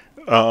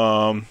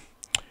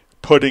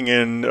putting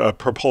in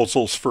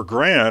proposals for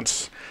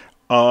grants,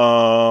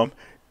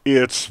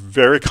 it's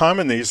very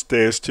common these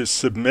days to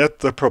submit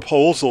the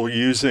proposal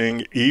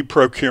using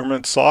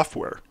e-procurement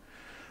software.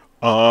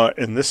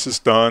 And this is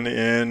done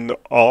in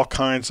all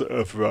kinds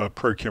of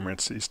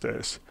procurements these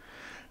days.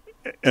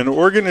 And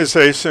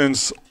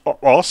organizations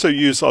also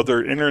use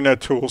other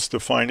internet tools to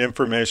find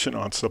information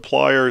on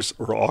suppliers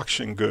or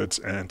auction goods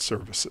and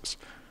services.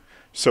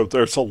 So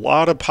there's a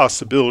lot of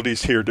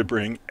possibilities here to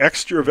bring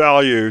extra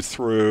value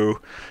through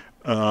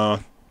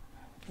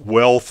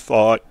well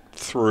thought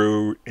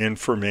through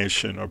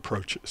information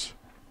approaches.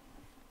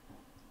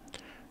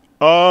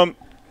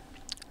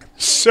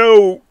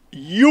 So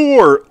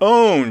your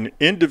own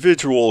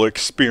individual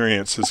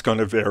experience is going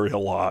to vary a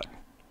lot,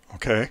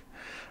 okay?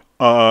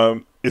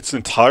 It's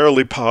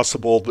entirely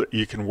possible that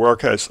you can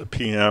work as a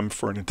PM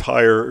for an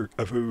entire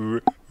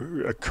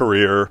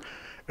career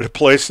at a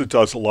place that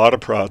does a lot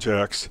of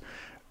projects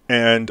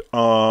and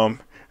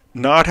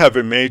not have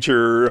a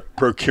major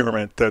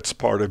procurement that's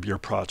part of your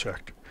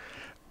project.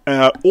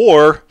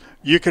 Or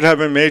you could have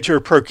a major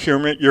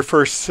procurement your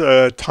first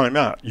time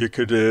out. You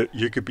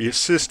could be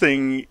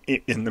assisting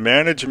in the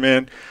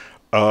management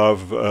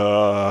of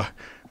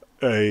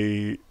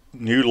a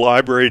new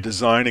library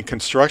design and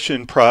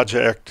construction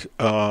project,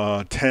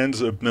 tens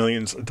of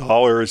millions of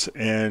dollars,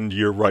 and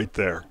you're right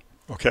there.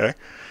 Okay,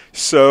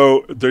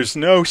 so there's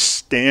no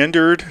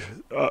standard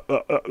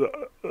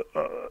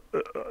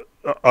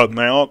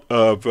amount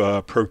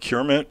of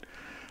procurement.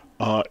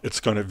 It's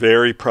going to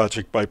vary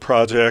project by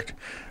project.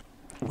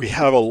 We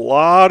have a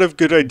lot of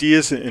good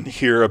ideas in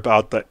here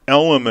about the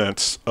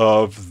elements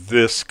of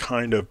this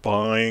kind of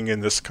buying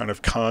and this kind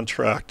of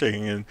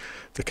contracting and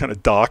the kind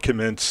of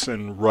documents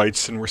and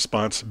rights and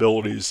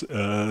responsibilities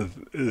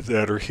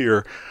that are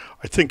here.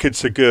 I think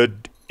it's a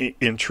good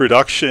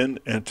introduction,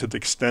 and to the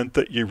extent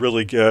that you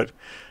really get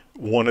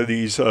one of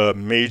these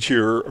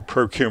major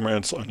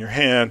procurements on your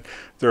hand,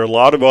 there are a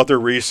lot of other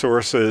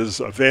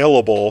resources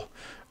available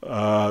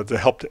to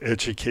help to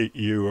educate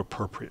you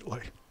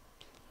appropriately.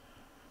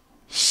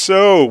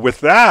 So with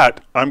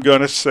that, I'm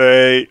going to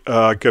say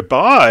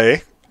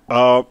goodbye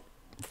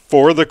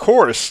for the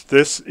course.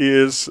 This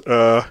is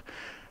the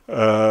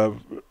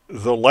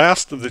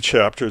last of the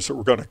chapters that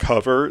we're going to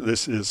cover.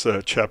 This is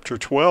chapter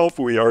 12.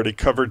 We already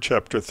covered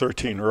chapter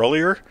 13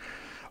 earlier.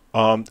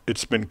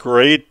 It's been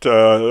great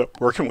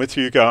working with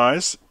you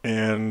guys,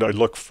 and I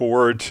look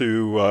forward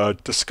to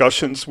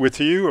discussions with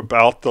you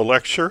about the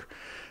lecture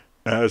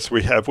as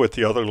we have with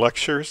the other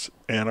lectures.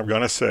 And I'm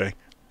going to say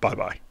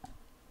bye-bye.